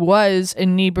that she was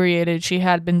inebriated. She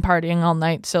had been partying all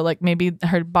night. So like maybe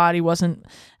her body wasn't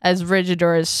as rigid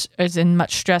or as in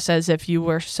much stress as if you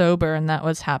were sober and that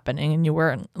was happening and you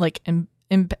weren't like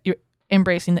you're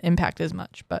embracing the impact as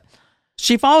much. But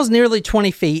she falls nearly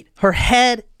 20 feet. Her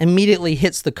head immediately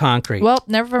hits the concrete. Well,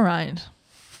 never mind.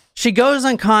 She goes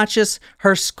unconscious.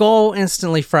 Her skull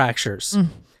instantly fractures.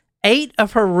 8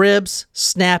 of her ribs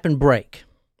snap and break.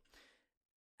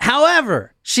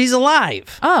 However, she's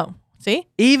alive. Oh, see?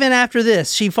 Even after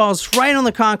this, she falls right on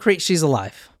the concrete. She's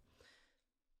alive.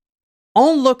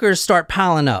 Onlookers start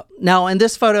piling up. Now, in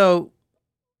this photo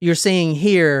you're seeing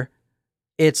here,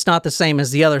 it's not the same as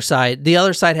the other side. The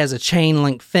other side has a chain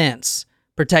link fence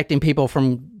protecting people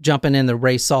from jumping in the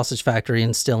Ray's sausage factory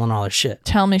and stealing all their shit.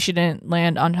 Tell me she didn't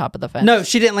land on top of the fence. No,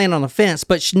 she didn't land on the fence,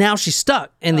 but now she's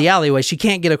stuck in the alleyway. She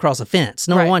can't get across a fence.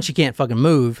 Number one, she can't fucking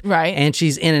move. Right. And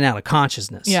she's in and out of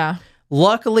consciousness. Yeah.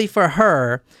 Luckily for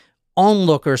her,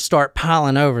 onlookers start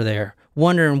piling over there,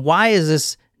 wondering why is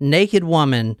this naked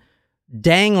woman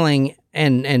dangling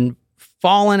and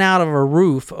falling out of a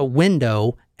roof, a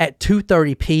window, at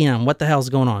 2:30 p.m. What the hell's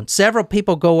going on? Several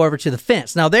people go over to the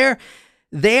fence. Now,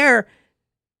 they're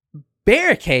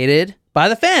barricaded by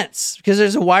the fence because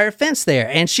there's a wire fence there,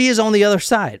 and she is on the other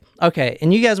side. Okay,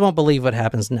 and you guys won't believe what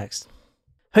happens next.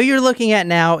 Who you're looking at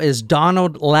now is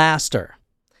Donald Laster.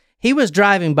 He was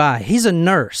driving by. He's a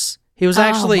nurse. He was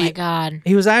actually, oh my God.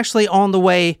 He was actually on the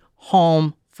way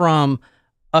home from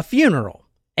a funeral,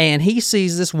 and he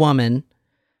sees this woman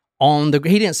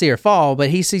he didn't see her fall,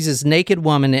 but he sees this naked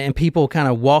woman and people kind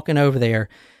of walking over there,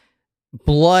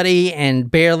 bloody and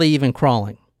barely even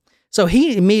crawling. So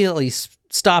he immediately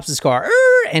stops his car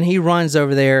and he runs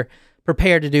over there,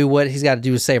 prepared to do what he's got to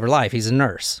do to save her life. He's a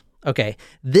nurse. Okay.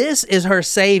 This is her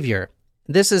savior.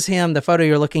 This is him. The photo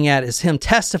you're looking at is him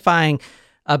testifying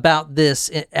about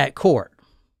this at court.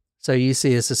 So you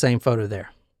see it's the same photo there.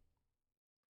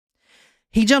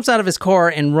 He jumps out of his car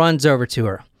and runs over to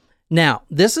her. Now,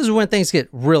 this is when things get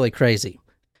really crazy.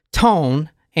 Tone,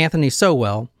 Anthony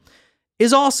Sowell,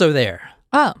 is also there.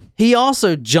 Oh. He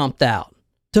also jumped out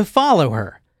to follow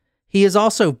her. He is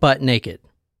also butt naked.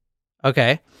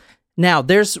 Okay. Now,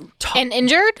 there's... And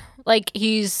injured? Like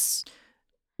he's...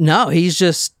 No, he's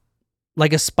just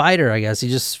like a spider, I guess. He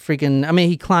just freaking... I mean,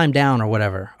 he climbed down or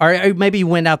whatever. Or maybe he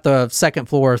went out the second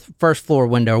floor, first floor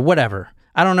window, or whatever.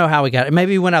 I don't know how he got it.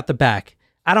 Maybe he went out the back.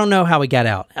 I don't know how he got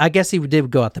out. I guess he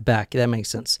did go out the back. That makes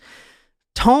sense.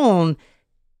 Tone,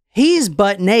 he's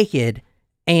butt naked,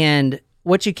 and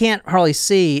what you can't hardly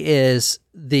see is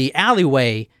the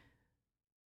alleyway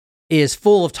is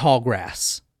full of tall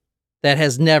grass that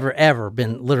has never, ever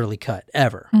been literally cut,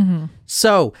 ever. Mm-hmm.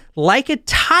 So, like a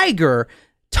tiger,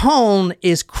 Tone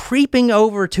is creeping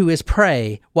over to his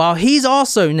prey while he's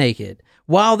also naked,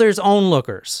 while there's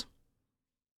onlookers.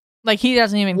 Like he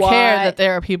doesn't even care that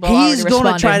there are people. He's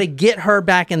going to try to get her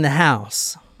back in the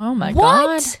house. Oh my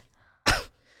God.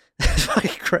 It's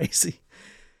fucking crazy.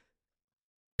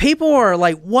 People are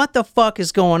like, what the fuck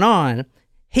is going on?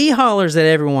 He hollers at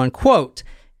everyone, quote,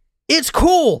 "It's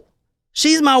cool.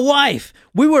 She's my wife.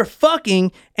 We were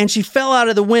fucking and she fell out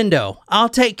of the window. I'll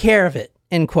take care of it,"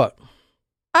 end quote.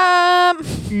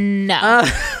 No.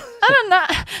 I don't know.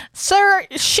 Sir,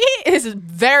 she is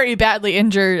very badly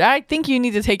injured. I think you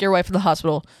need to take your wife to the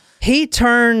hospital. He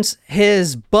turns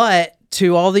his butt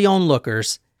to all the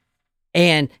onlookers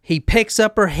and he picks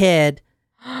up her head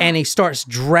and he starts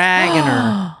dragging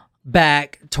her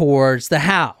back towards the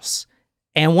house.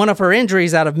 And one of her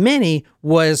injuries out of many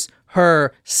was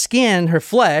her skin, her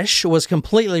flesh, was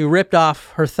completely ripped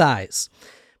off her thighs.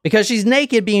 Because she's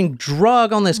naked, being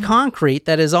dragged on this concrete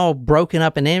that is all broken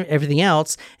up and everything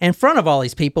else in front of all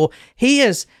these people. He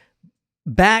is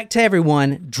back to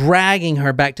everyone, dragging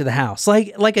her back to the house.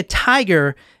 Like a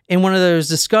tiger in one of those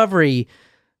Discovery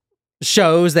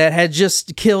shows that had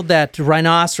just killed that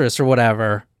rhinoceros or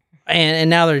whatever. And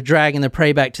now they're dragging the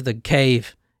prey back to the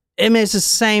cave. I mean, it's the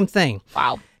same thing.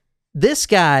 Wow. This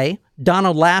guy,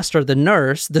 Donald Laster, the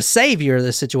nurse, the savior of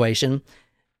the situation,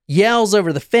 yells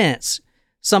over the fence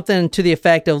something to the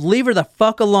effect of, leave her the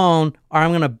fuck alone or I'm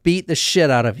going to beat the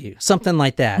shit out of you. Something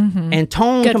like that. Mm-hmm. And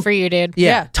Tone... Good for you, dude.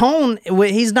 Yeah. Tone,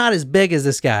 he's not as big as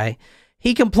this guy.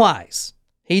 He complies.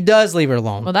 He does leave her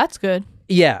alone. Well, that's good.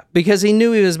 Yeah, because he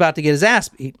knew he was about to get his ass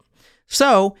beat.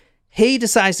 So he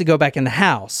decides to go back in the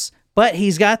house, but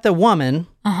he's got the woman,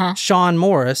 Sean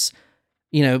Morris,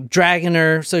 dragging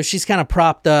her. So she's kind of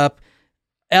propped up,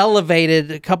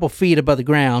 elevated a couple feet above the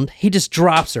ground. He just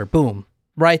drops her. Boom.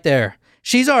 Right there.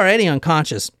 She's already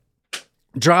unconscious.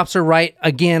 Drops her right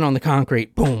again on the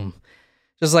concrete. Boom.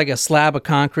 Just like a slab of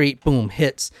concrete. Boom.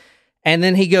 Hits. And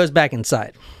then he goes back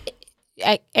inside.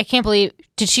 I can't believe...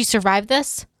 Did she survive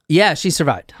this? Yeah, she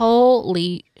survived.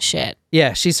 Holy shit.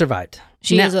 Yeah, she survived.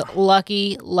 She is a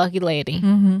lucky, lucky lady.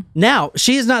 Mm-hmm. Now,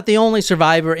 she is not the only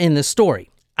survivor in this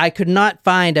story. I could not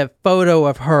find a photo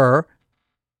of her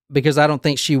because I don't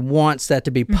think she wants that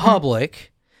to be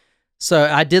public. So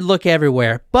I did look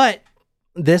everywhere. But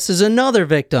this is another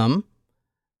victim,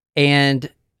 and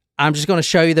I'm just going to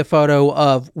show you the photo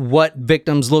of what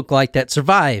victims look like that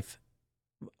survive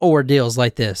ordeals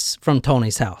like this from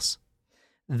Tony's house.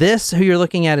 This, who you're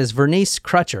looking at, is Vernice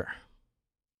Crutcher.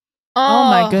 Oh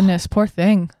my goodness, poor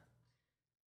thing.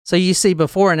 So you see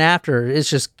before and after, it's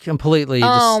just completely...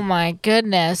 Oh my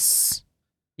goodness.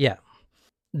 Yeah.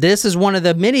 This is one of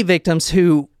the many victims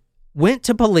who went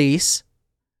to police,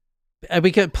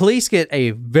 because police get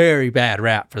a very bad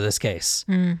rap for this case.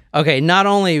 Okay, not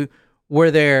only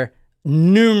were there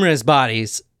numerous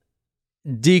bodies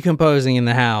decomposing in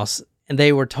the house, and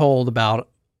they were told about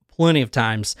plenty of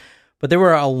times, but there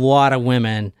were a lot of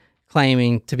women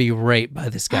claiming to be raped by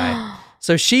this guy.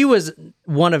 So she was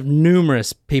one of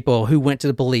numerous people who went to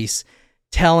the police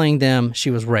telling them she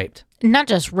was raped. Not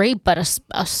just raped, but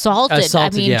assaulted. I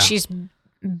mean, she's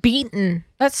beaten.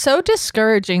 That's so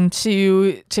discouraging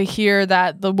to hear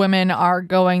that the women are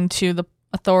going to the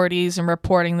authorities and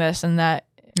reporting this and that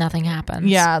nothing happens.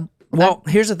 Yeah. Well,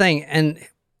 here's the thing. And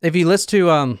if you listen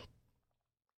to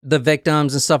the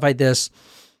victims and stuff like this,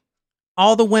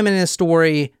 all the women in the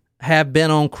story have been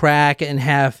on crack and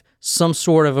have some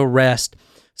sort of arrest.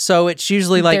 So it's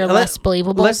usually like... They're less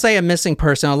believable. Let's say a missing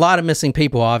person. A lot of missing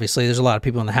people, obviously. There's a lot of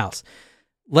people in the house.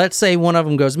 Let's say one of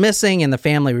them goes missing and the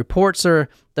family reports her.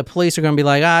 The police are going to be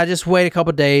like, just wait a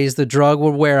couple days. The drug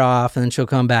will wear off and then she'll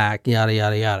come back, yada,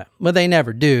 yada, yada. But they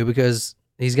never do because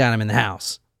he's got him in the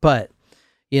house. But,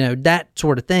 that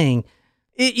sort of thing.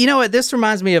 You know what? This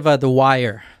reminds me of The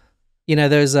Wire.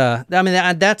 There's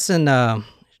that's in...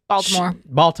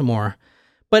 Baltimore.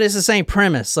 But it's the same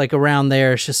premise, like around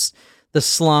there. It's just the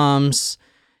slums,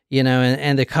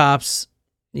 and the cops,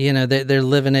 they're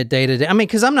living it day to day. I mean,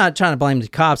 because I'm not trying to blame the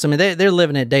cops. I mean, they're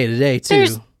living it day to day, too.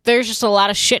 There's just a lot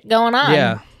of shit going on.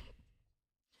 Yeah.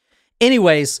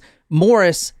 Anyways,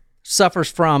 Morris suffers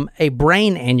from a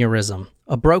brain aneurysm,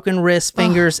 a broken wrist,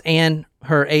 fingers, and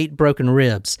her 8 broken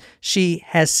ribs. She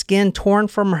has skin torn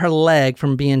from her leg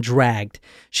from being dragged.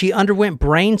 She underwent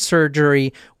brain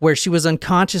surgery where she was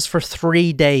unconscious for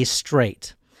 3 days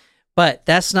straight. But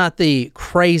that's not the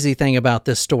crazy thing about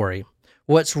this story.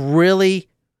 What's really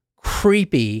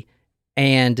creepy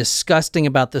and disgusting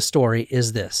about this story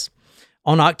is this.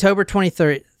 On October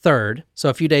 23rd, so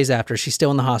a few days after, she's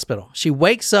still in the hospital. She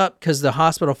wakes up because the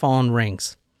hospital phone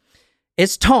rings.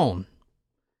 It's Tone.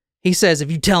 He says,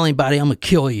 if you tell anybody, I'm going to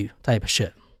kill you, type of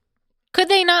shit. Could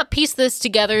they not piece this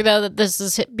together, though, that this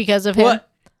is because of him?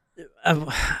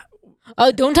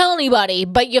 What? Don't tell anybody,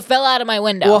 but you fell out of my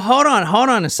window. Well, hold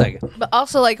on a second. But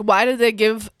also, why did they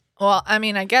give... Well, I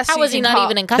mean, I guess... How was he not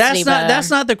even in custody? That's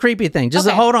not the creepy thing. Just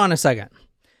hold on a second.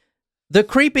 The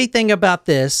creepy thing about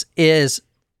this is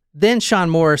then Sean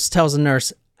Morris tells the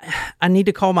nurse, I need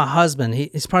to call my husband.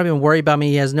 He's probably been worried about me.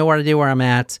 He has no idea where I'm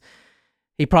at.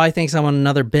 He probably thinks I'm on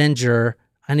another binger.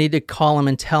 I need to call him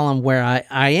and tell him where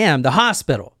I am, the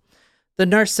hospital. The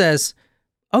nurse says,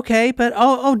 okay, but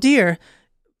oh dear,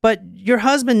 but your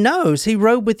husband knows. He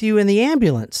rode with you in the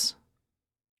ambulance.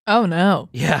 Oh, no.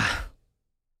 Yeah.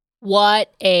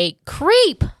 What a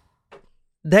creep.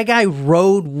 That guy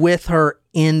rode with her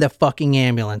in the fucking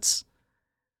ambulance.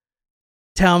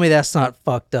 Tell me that's not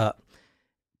fucked up.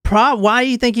 Why do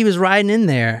you think he was riding in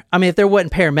there? I mean, if there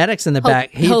wasn't paramedics in the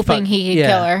back, hoping he could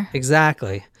kill her.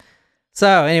 Exactly.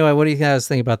 So anyway, what do you guys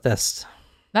think about this?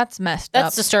 That's messed up.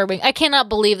 That's disturbing. I cannot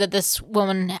believe that this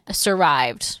woman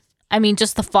survived. I mean,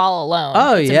 just the fall alone.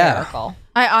 Oh, it's yeah. a miracle.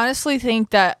 I honestly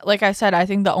think that, like I said, I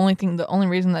think the only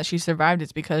reason that she survived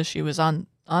is because she was on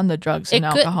the drugs and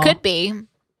alcohol. Could be.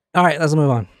 All right, let's move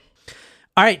on.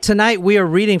 All right, tonight we are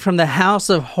reading from The House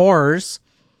of Horrors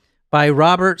by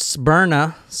Robert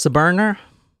Sperner.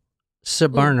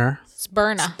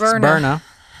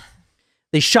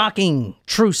 The shocking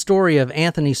true story of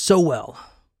Anthony Sowell,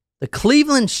 the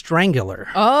Cleveland Strangler.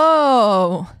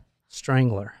 Oh.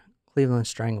 Cleveland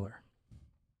Strangler.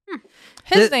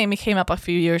 His name came up a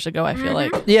few years ago, I feel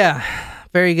like. Yeah,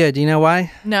 very good. Do you know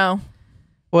why? No.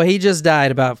 Well, he just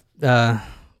died about,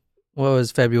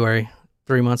 February?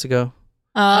 3 months ago?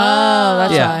 Oh,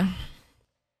 that's why.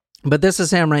 But this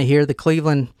is him right here, the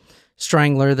Cleveland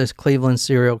Strangler, this Cleveland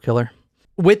serial killer.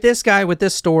 With this guy, with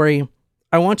this story,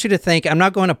 I want you to think, I'm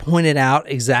not going to point it out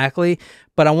exactly,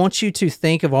 but I want you to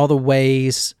think of all the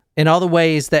ways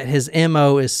that his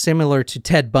MO is similar to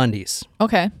Ted Bundy's.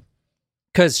 Okay.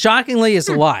 Because shockingly, it's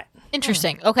a lot.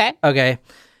 Interesting. Okay. Okay.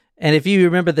 And if you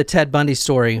remember the Ted Bundy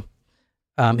story,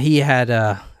 he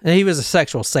was a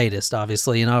sexual sadist,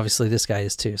 obviously, and obviously this guy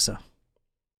is too.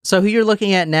 So who you're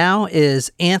looking at now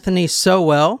is Anthony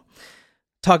Sowell.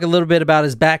 Talk a little bit about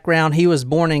his background. He was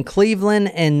born in Cleveland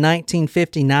in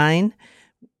 1959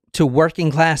 to working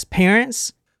class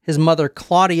parents. His mother,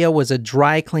 Claudia, was a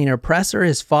dry cleaner presser.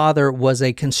 His father was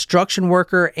a construction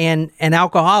worker and an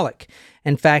alcoholic.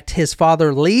 In fact, his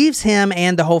father leaves him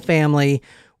and the whole family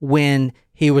when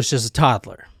he was just a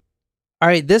toddler. All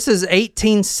right, this is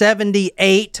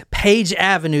 1878 Page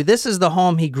Avenue. This is the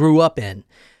home he grew up in.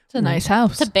 It's a nice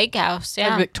house. It's a big house, yeah.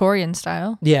 Like Victorian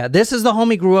style. Yeah, this is the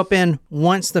home he grew up in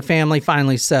once the family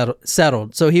finally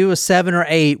settled. So he was 7 or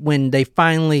 8 when they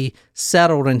finally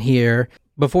settled in here.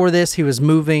 Before this, he was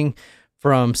moving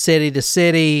from city to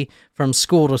city, from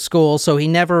school to school. So he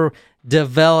never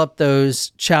developed those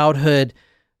childhood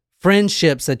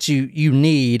friendships that you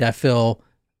need, I feel,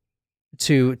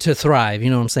 to thrive. You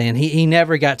know what I'm saying? He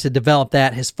never got to develop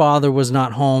that. His father was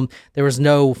not home. There was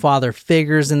no father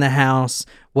figures in the house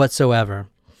whatsoever.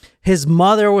 His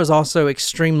mother was also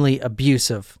extremely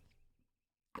abusive.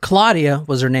 Claudia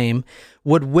was her name,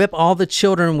 would whip all the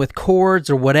children with cords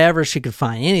or whatever she could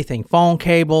find. Anything. Phone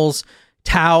cables,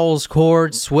 towels,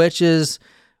 cords, switches,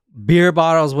 beer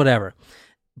bottles, whatever.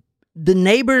 The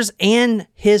neighbors and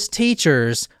his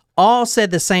teachers all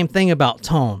said the same thing about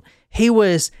Tone. He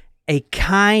was a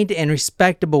kind and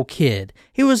respectable kid.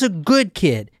 He was a good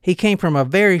kid. He came from a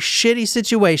very shitty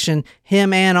situation,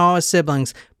 him and all his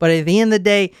siblings. But at the end of the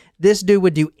day, this dude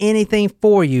would do anything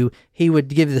for you. He would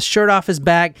give the shirt off his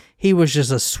back. He was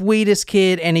just the sweetest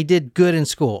kid, and he did good in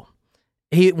school.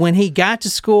 When he got to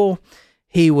school,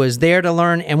 he was there to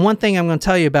learn. And one thing I'm going to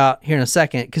tell you about here in a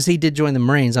second, because he did join the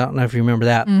Marines. I don't know if you remember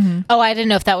that. Mm-hmm. Oh, I didn't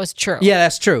know if that was true. Yeah,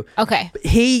 that's true. Okay.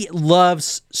 He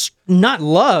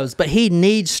but he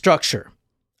needs structure.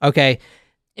 Okay.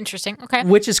 Interesting. Okay.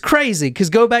 Which is crazy, because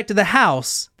go back to the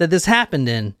house that this happened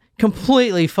in.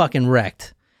 Completely fucking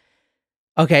wrecked.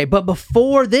 Okay, but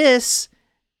before this,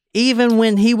 even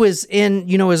when he was in,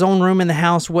 his own room in the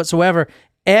house whatsoever,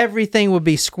 everything would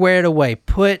be squared away,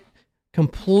 put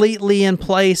completely in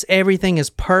place. Everything is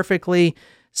perfectly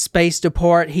spaced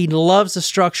apart. He loves the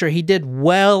structure. He did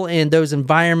well in those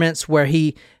environments where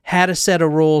he had a set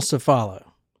of rules to follow.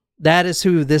 That is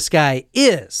who this guy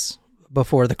is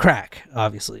before the crack,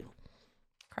 obviously.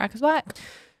 Crack is whack.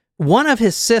 One of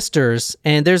his sisters,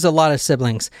 and there's a lot of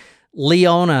siblings,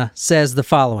 Leona, says the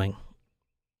following.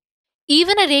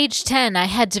 Even at age 10, I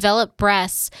had developed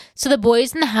breasts, so the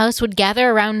boys in the house would gather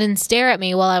around and stare at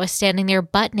me while I was standing there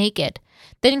butt naked.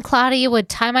 Then Claudia would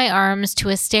tie my arms to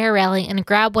a stair railing and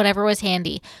grab whatever was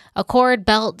handy, a cord,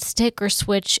 belt, stick, or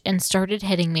switch, and started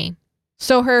hitting me.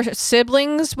 So her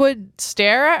siblings would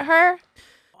stare at her?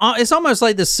 It's almost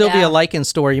like the Sylvia Likens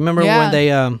story. You remember when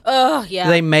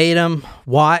they made him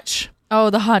watch? Oh,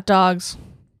 the hot dogs.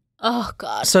 Oh,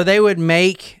 God. So they would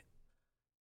make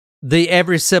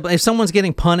every sibling, if someone's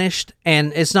getting punished,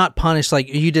 and it's not punished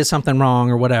like you did something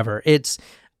wrong or whatever, it's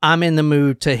I'm in the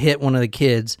mood to hit one of the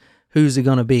kids. Who's it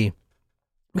going to be?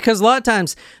 Because a lot of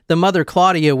times the mother,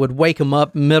 Claudia, would wake him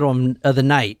up middle of the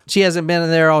night. She hasn't been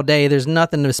in there all day. There's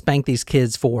nothing to spank these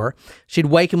kids for. She'd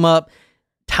wake him up,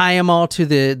 tie them all to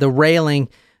the railing.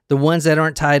 The ones that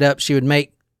aren't tied up, she would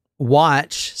make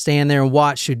stand there and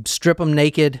watch. She'd strip them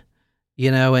naked,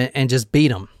 and just beat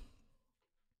them.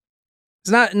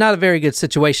 It's not a very good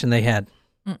situation they had.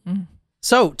 Mm-mm.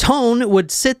 So Tone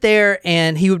would sit there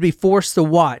and he would be forced to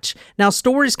watch. Now,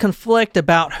 stories conflict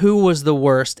about who was the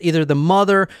worst, either the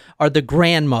mother or the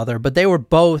grandmother, but they were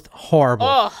both horrible.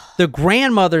 Ugh. The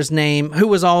grandmother's name, who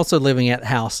was also living at the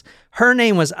house, her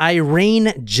name was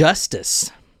Irene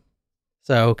Justice.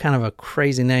 So kind of a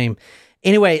crazy name.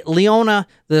 Anyway, Leona,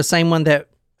 the same one that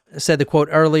said the quote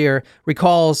earlier,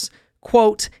 recalls,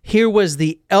 quote, "Here was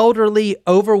the elderly,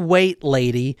 overweight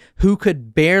lady who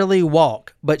could barely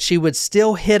walk, but she would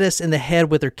still hit us in the head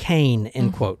with her cane,"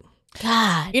 end quote.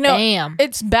 God You know, damn.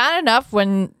 it's bad enough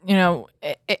when,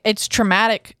 it's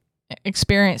traumatic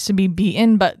experience to be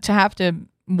beaten, but to have to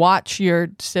watch your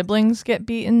siblings get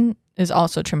beaten is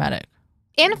also traumatic.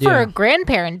 And for Yeah. a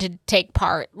grandparent to take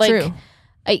part. Like, True.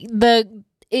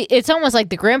 It's almost like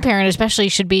the grandparent especially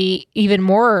should be even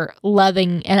more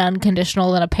loving and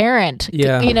unconditional than a parent.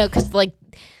 Yeah. Because like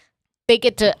they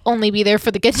get to only be there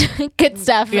for the good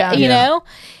stuff. Yeah. You Yeah. know.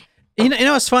 You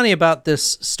know what's funny about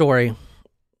this story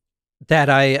that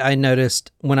I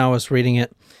noticed when I was reading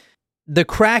it? The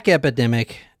crack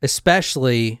epidemic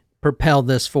especially propelled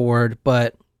this forward,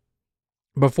 but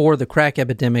before the crack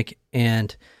epidemic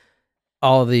and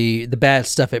all the bad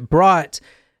stuff it brought,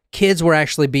 kids were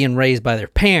actually being raised by their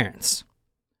parents.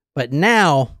 But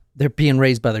now they're being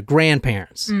raised by their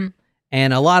grandparents. Mm.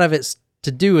 And a lot of it's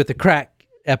to do with the crack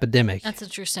epidemic. That's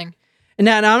interesting. And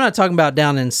now I'm not talking about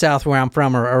down in South where I'm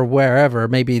from or wherever,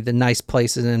 maybe the nice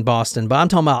places in Boston, but I'm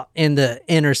talking about in the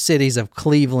inner cities of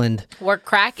Cleveland, Where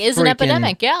crack is an freaking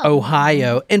epidemic. Yeah.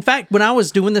 Ohio. In fact, when I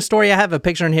was doing the story, I have a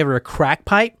picture in here of a crack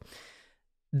pipe.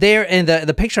 There, and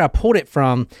the picture I pulled it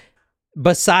from,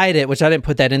 beside it, which I didn't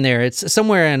put that in there, it's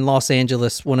somewhere in Los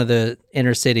Angeles, one of the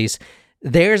inner cities.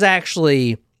 There's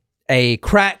actually a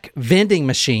crack vending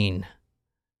machine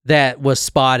that was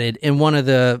spotted in one of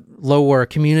the lower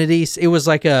communities. It was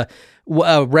like a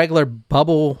regular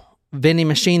bubble vending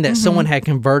machine that someone had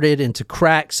converted into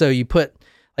crack. So you put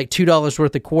like $2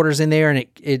 worth of quarters in there and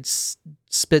it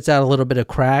spits out a little bit of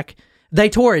crack. They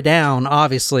tore it down,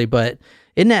 obviously, but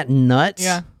isn't that nuts?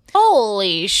 Yeah.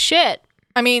 Holy shit.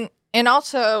 I mean, and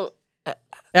also,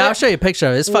 Yeah, I'll show you a picture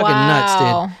of it. It's fucking nuts,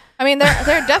 dude. I mean, there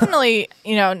are definitely,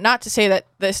 not to say that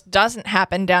this doesn't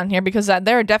happen down here, because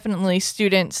there are definitely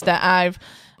students that I've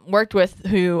worked with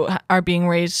who are being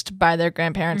raised by their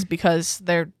grandparents because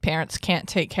their parents can't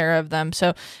take care of them.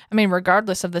 So, I mean,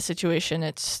 regardless of the situation,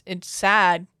 it's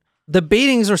sad. The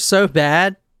beatings were so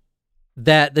bad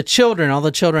that all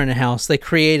the children in the house, they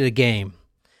created a game.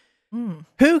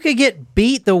 Who could get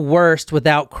beat the worst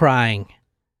without crying?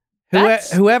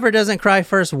 Whoever doesn't cry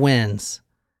first wins.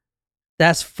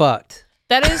 That's fucked.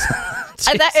 That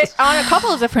is on a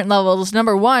couple of different levels.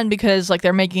 Number one, because like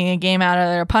they're making a game out of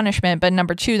their punishment, but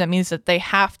number two, that means that they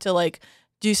have to like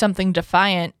do something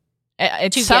defiant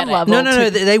at some level. No,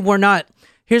 they were not.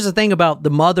 Here's the thing about the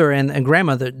mother and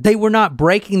grandmother. They were not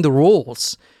breaking the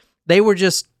rules. They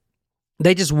just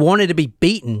wanted to be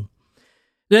beaten.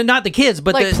 Not the kids,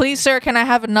 but like, please, sir, can I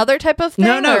have another type of thing?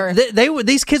 No.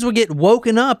 These kids would get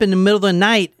woken up in the middle of the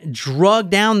night, drugged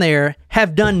down there,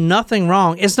 have done nothing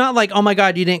wrong. It's not like, oh my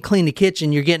God, you didn't clean the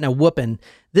kitchen, you're getting a whooping.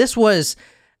 This was,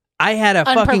 I had a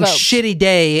fucking shitty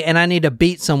day and I need to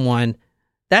beat someone.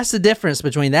 That's the difference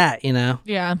between that,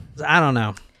 Yeah. I don't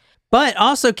know. But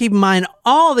also keep in mind,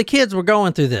 all the kids were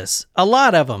going through this. A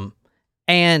lot of them.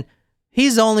 And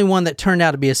he's the only one that turned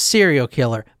out to be a serial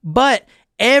killer. But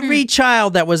every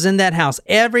child that was in that house,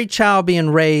 every child being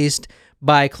raised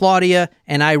by Claudia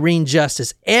and Irene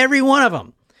Justice, every one of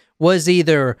them was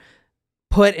either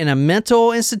put in a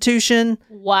mental institution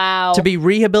to be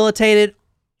rehabilitated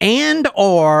and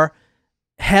or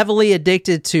heavily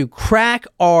addicted to crack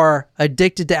or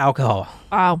addicted to alcohol.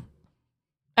 Wow.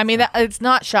 I mean, it's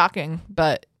not shocking,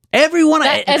 but every one of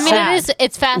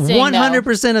it's fascinating.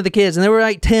 100% of the kids, and there were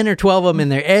like 10 or 12 of them in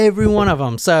there, every one of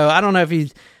them. So I don't know if you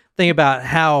think about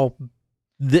how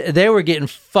they were getting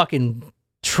fucking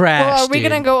trashed. Well, are we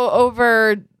going to go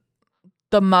over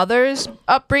the mother's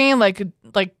upbringing, like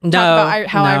talk about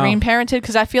how Irene parented?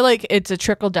 Because I feel like it's a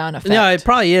trickle-down effect. No, it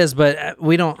probably is, but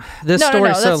we don't. This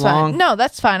story's so long. No,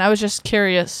 that's fine. I was just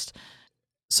curious.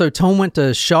 So Tone went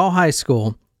to Shaw High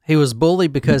School. He was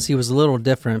bullied because he was a little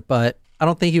different, but I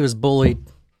don't think he was bullied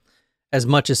as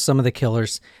much as some of the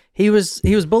killers. He was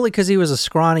bullied because he was a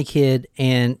scrawny kid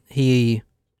and he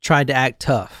tried to act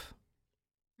tough,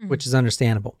 which is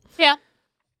understandable. Yeah.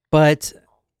 But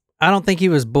I don't think he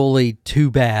was bullied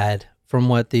too bad from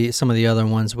what some of the other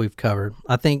ones we've covered.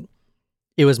 I think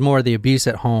it was more the abuse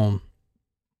at home.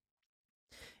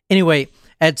 Anyway,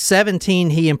 at 17,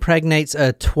 he impregnates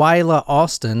a Twyla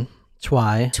Austin.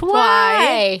 Twy.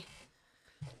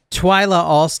 Twyla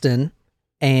Alston,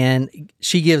 and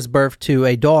she gives birth to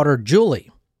a daughter, Julie.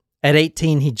 At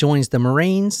 18, he joins the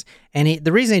Marines, and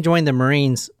the reason he joined the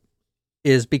Marines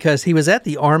is because he was at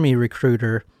the Army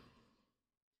recruiter,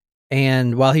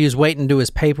 and while he was waiting to do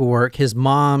his paperwork, his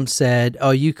mom said,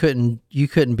 "Oh, you couldn't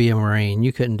be a Marine.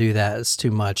 You couldn't do that. It's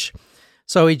too much."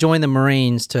 So he joined the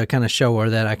Marines to kind of show her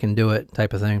that I can do it,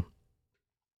 type of thing.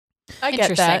 I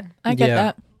get that. I get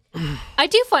that. I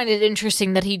do find it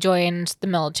interesting that he joined the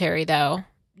military, though.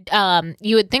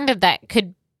 You would think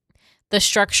that the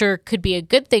structure could be a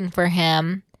good thing for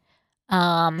him.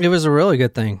 It was a really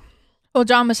good thing. Well,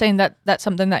 John was saying that that's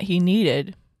something that he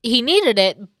needed. He needed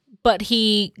it, but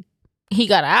he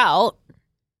got out.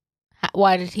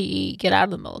 Why did he get out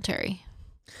of the military?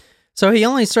 So he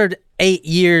only served 8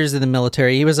 years in the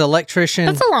military. He was an electrician.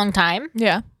 That's a long time.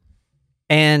 Yeah.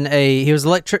 And he was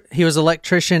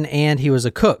electrician and he was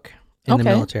a cook in the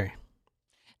military.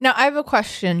 Now, I have a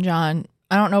question, John.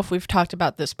 I don't know if we've talked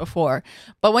about this before,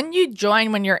 but when you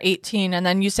join when you're 18 and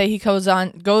then you say he goes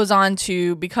on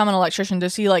to become an electrician, do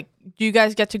you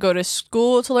guys get to go to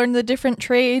school to learn the different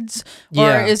trades?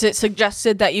 Or is it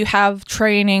suggested that you have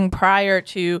training prior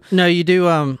to? No, you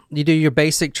do your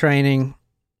basic training,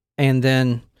 and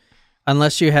then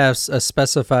unless you have a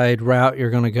specified route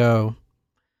you're going to go,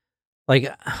 like,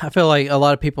 I feel like a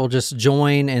lot of people just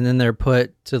join and then they're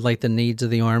put to like the needs of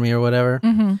the Army or whatever.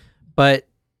 Mm-hmm. But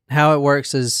how it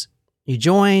works is you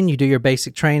join, you do your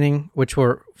basic training, which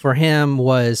for him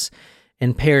was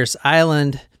in Parris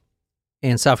Island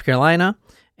in South Carolina.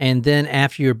 And then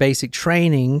after your basic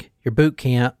training, your boot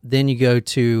camp, then you go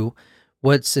to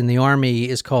what's in the Army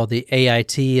is called the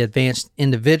AIT, Advanced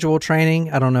Individual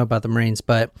Training. I don't know about the Marines,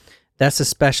 but that's a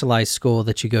specialized school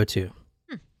that you go to.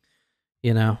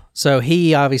 You know, so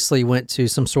he obviously went to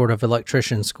some sort of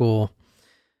electrician school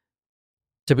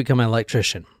to become an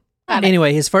electrician.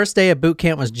 Anyway, his first day of boot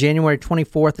camp was January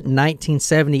 24th,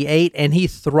 1978, and he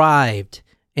thrived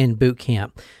in boot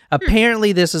camp.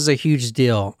 Apparently, this is a huge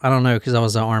deal. I don't know, because I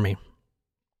was in the Army.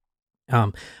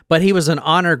 But he was an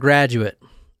honor graduate.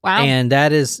 Wow. And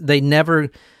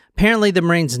apparently the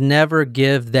Marines never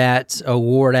give that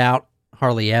award out,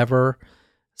 hardly ever.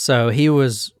 So he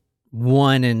was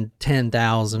 1 in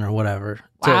 10,000 or whatever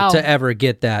to ever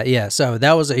get that. Yeah, so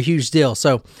that was a huge deal.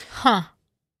 So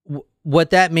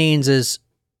what that means is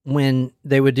when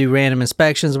they would do random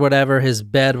inspections or whatever, his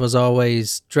bed was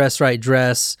always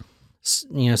dress,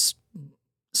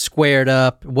 squared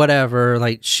up, whatever,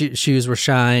 like shoes were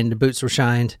shined, boots were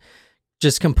shined,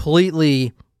 just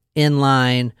completely in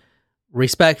line,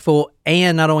 respectful.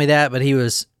 And not only that, but he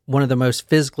was one of the most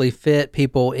physically fit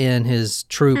people in his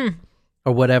troop.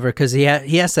 Or whatever, because he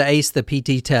has to ace the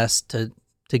PT test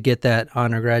to get that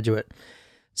honor graduate.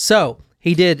 So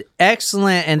he did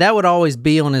excellent, and that would always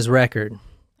be on his record.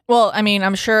 Well, I mean,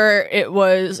 I'm sure he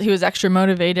was extra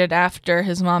motivated after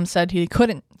his mom said he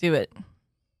couldn't do it.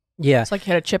 Yeah. It's like he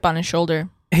had a chip on his shoulder.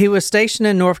 He was stationed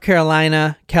in North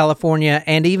Carolina, California,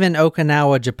 and even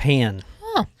Okinawa, Japan.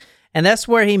 Oh. And that's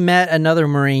where he met another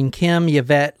Marine, Kim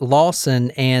Yvette Lawson,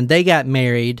 and they got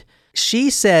married. She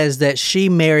says that she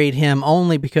married him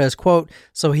only because, quote,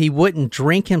 so he wouldn't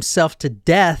drink himself to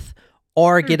death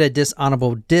or get a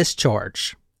dishonorable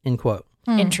discharge, end quote.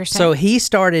 Interesting. So he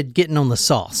started getting on the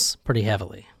sauce pretty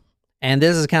heavily. And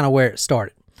this is kind of where it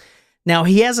started. Now,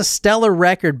 he has a stellar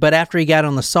record, but after he got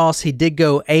on the sauce, he did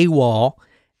go AWOL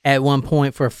at one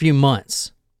point for a few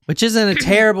months, which isn't a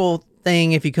terrible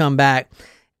thing if you come back.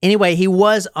 Anyway, he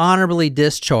was honorably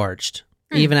discharged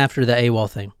even after the AWOL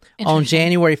thing on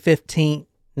January 15,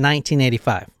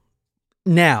 1985.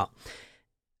 Now,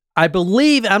 I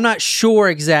believe, I'm not sure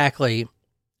exactly,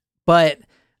 but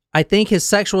I think his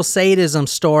sexual sadism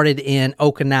started in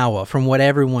Okinawa, from what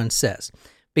everyone says.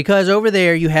 Because over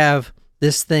there you have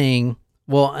this thing,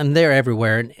 well, and they're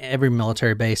everywhere, in every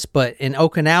military base, but in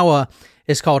Okinawa,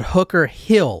 it's called Hooker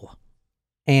Hill.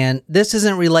 And this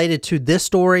isn't related to this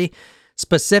story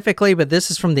specifically, but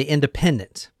this is from the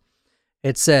Independent.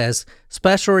 It says,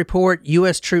 special report,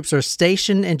 U.S. troops are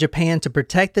stationed in Japan to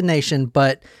protect the nation,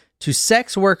 but to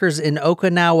sex workers in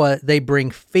Okinawa, they bring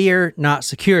fear, not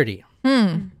security.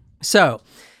 So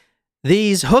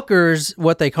these hookers,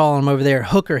 what they call them over there,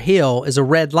 Hooker Hill, is a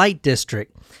red light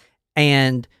district.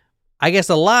 And I guess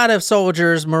a lot of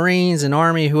soldiers, Marines and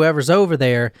Army, whoever's over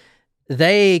there,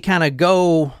 they kind of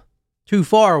go too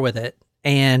far with it,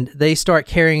 and they start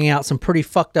carrying out some pretty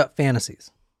fucked up fantasies.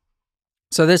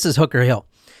 So this is Hooker Hill.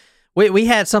 We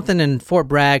had something in Fort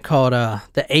Bragg called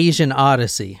the Asian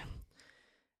Odyssey.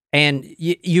 And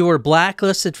you were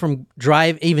blacklisted from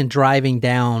driving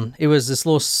down. It was this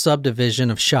little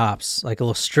subdivision of shops, like a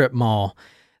little strip mall,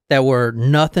 that were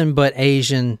nothing but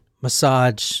Asian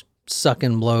massage, suck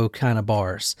and blow kind of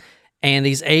bars. And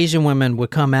these Asian women would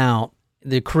come out,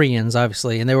 the Koreans,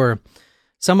 obviously, and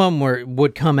some of them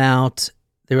would come out,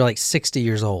 they were like 60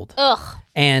 years old. Ugh.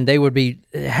 And they would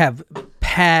have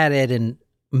padded and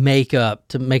makeup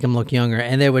to make them look younger.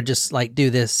 And they would just like do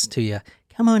this to you.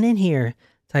 Come on in here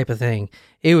type of thing.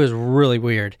 It was really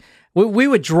weird. We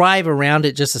would drive around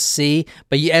it just to see,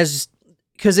 but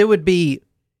because it would be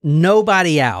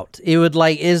nobody out. It would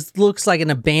looks like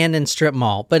an abandoned strip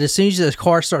mall. But as soon as the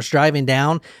car starts driving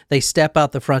down, they step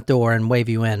out the front door and wave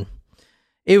you in.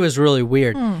 It was really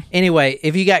weird. Anyway,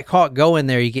 if you got caught going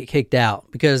there, you get kicked out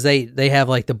because they have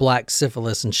like the black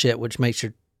syphilis and shit, which makes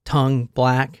your tongue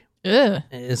black. Ugh.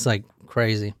 It's like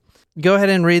crazy. Go ahead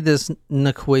and read this,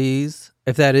 Naquiz,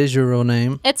 if that is your real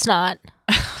name. It's not.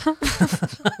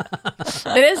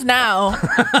 It is now.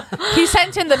 He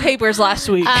sent in the papers last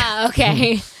week.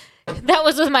 Okay. That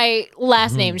was with my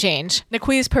last name change.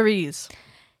 Naquiz Paris.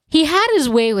 He had his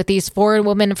way with these foreign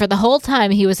women for the whole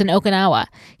time he was in Okinawa.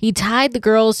 He tied the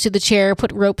girls to the chair,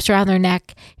 put ropes around their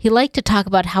neck. He liked to talk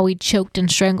about how he choked and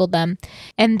strangled them.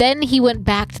 And then he went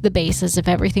back to the base as if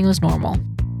everything was normal.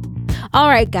 All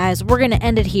right, guys, we're going to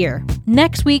end it here.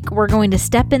 Next week, we're going to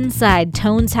step inside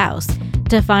Tone's house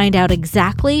to find out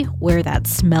exactly where that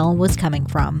smell was coming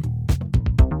from.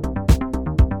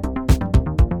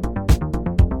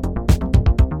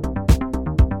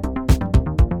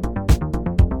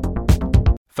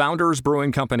 Founders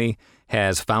Brewing Company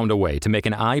has found a way to make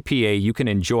an IPA you can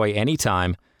enjoy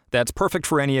anytime that's perfect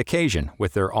for any occasion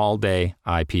with their all-day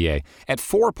IPA. At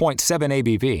 4.7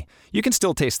 ABV, you can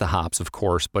still taste the hops, of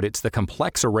course, but it's the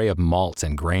complex array of malts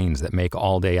and grains that make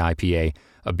all-day IPA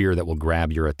a beer that will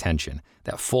grab your attention.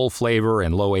 That full flavor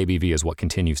and low ABV is what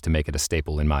continues to make it a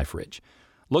staple in my fridge.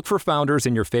 Look for Founders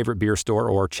in your favorite beer store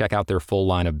or check out their full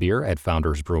line of beer at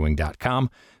foundersbrewing.com.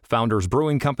 Founders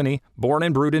Brewing Company, born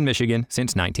and brewed in Michigan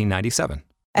since 1997.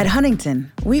 At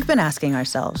Huntington, we've been asking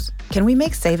ourselves, can we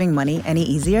make saving money any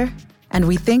easier? And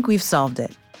we think we've solved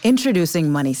it. Introducing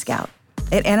Money Scout.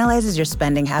 It analyzes your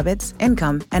spending habits,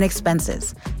 income, and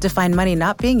expenses to find money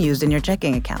not being used in your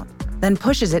checking account, then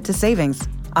pushes it to savings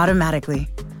automatically.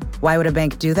 Why would a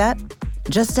bank do that?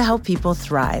 Just to help people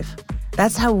thrive.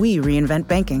 That's how we reinvent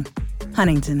banking.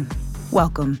 Huntington,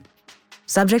 welcome.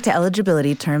 Subject to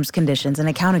eligibility, terms, conditions, and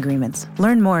account agreements.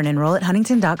 Learn more and enroll at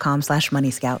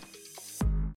huntington.com/moneyscout.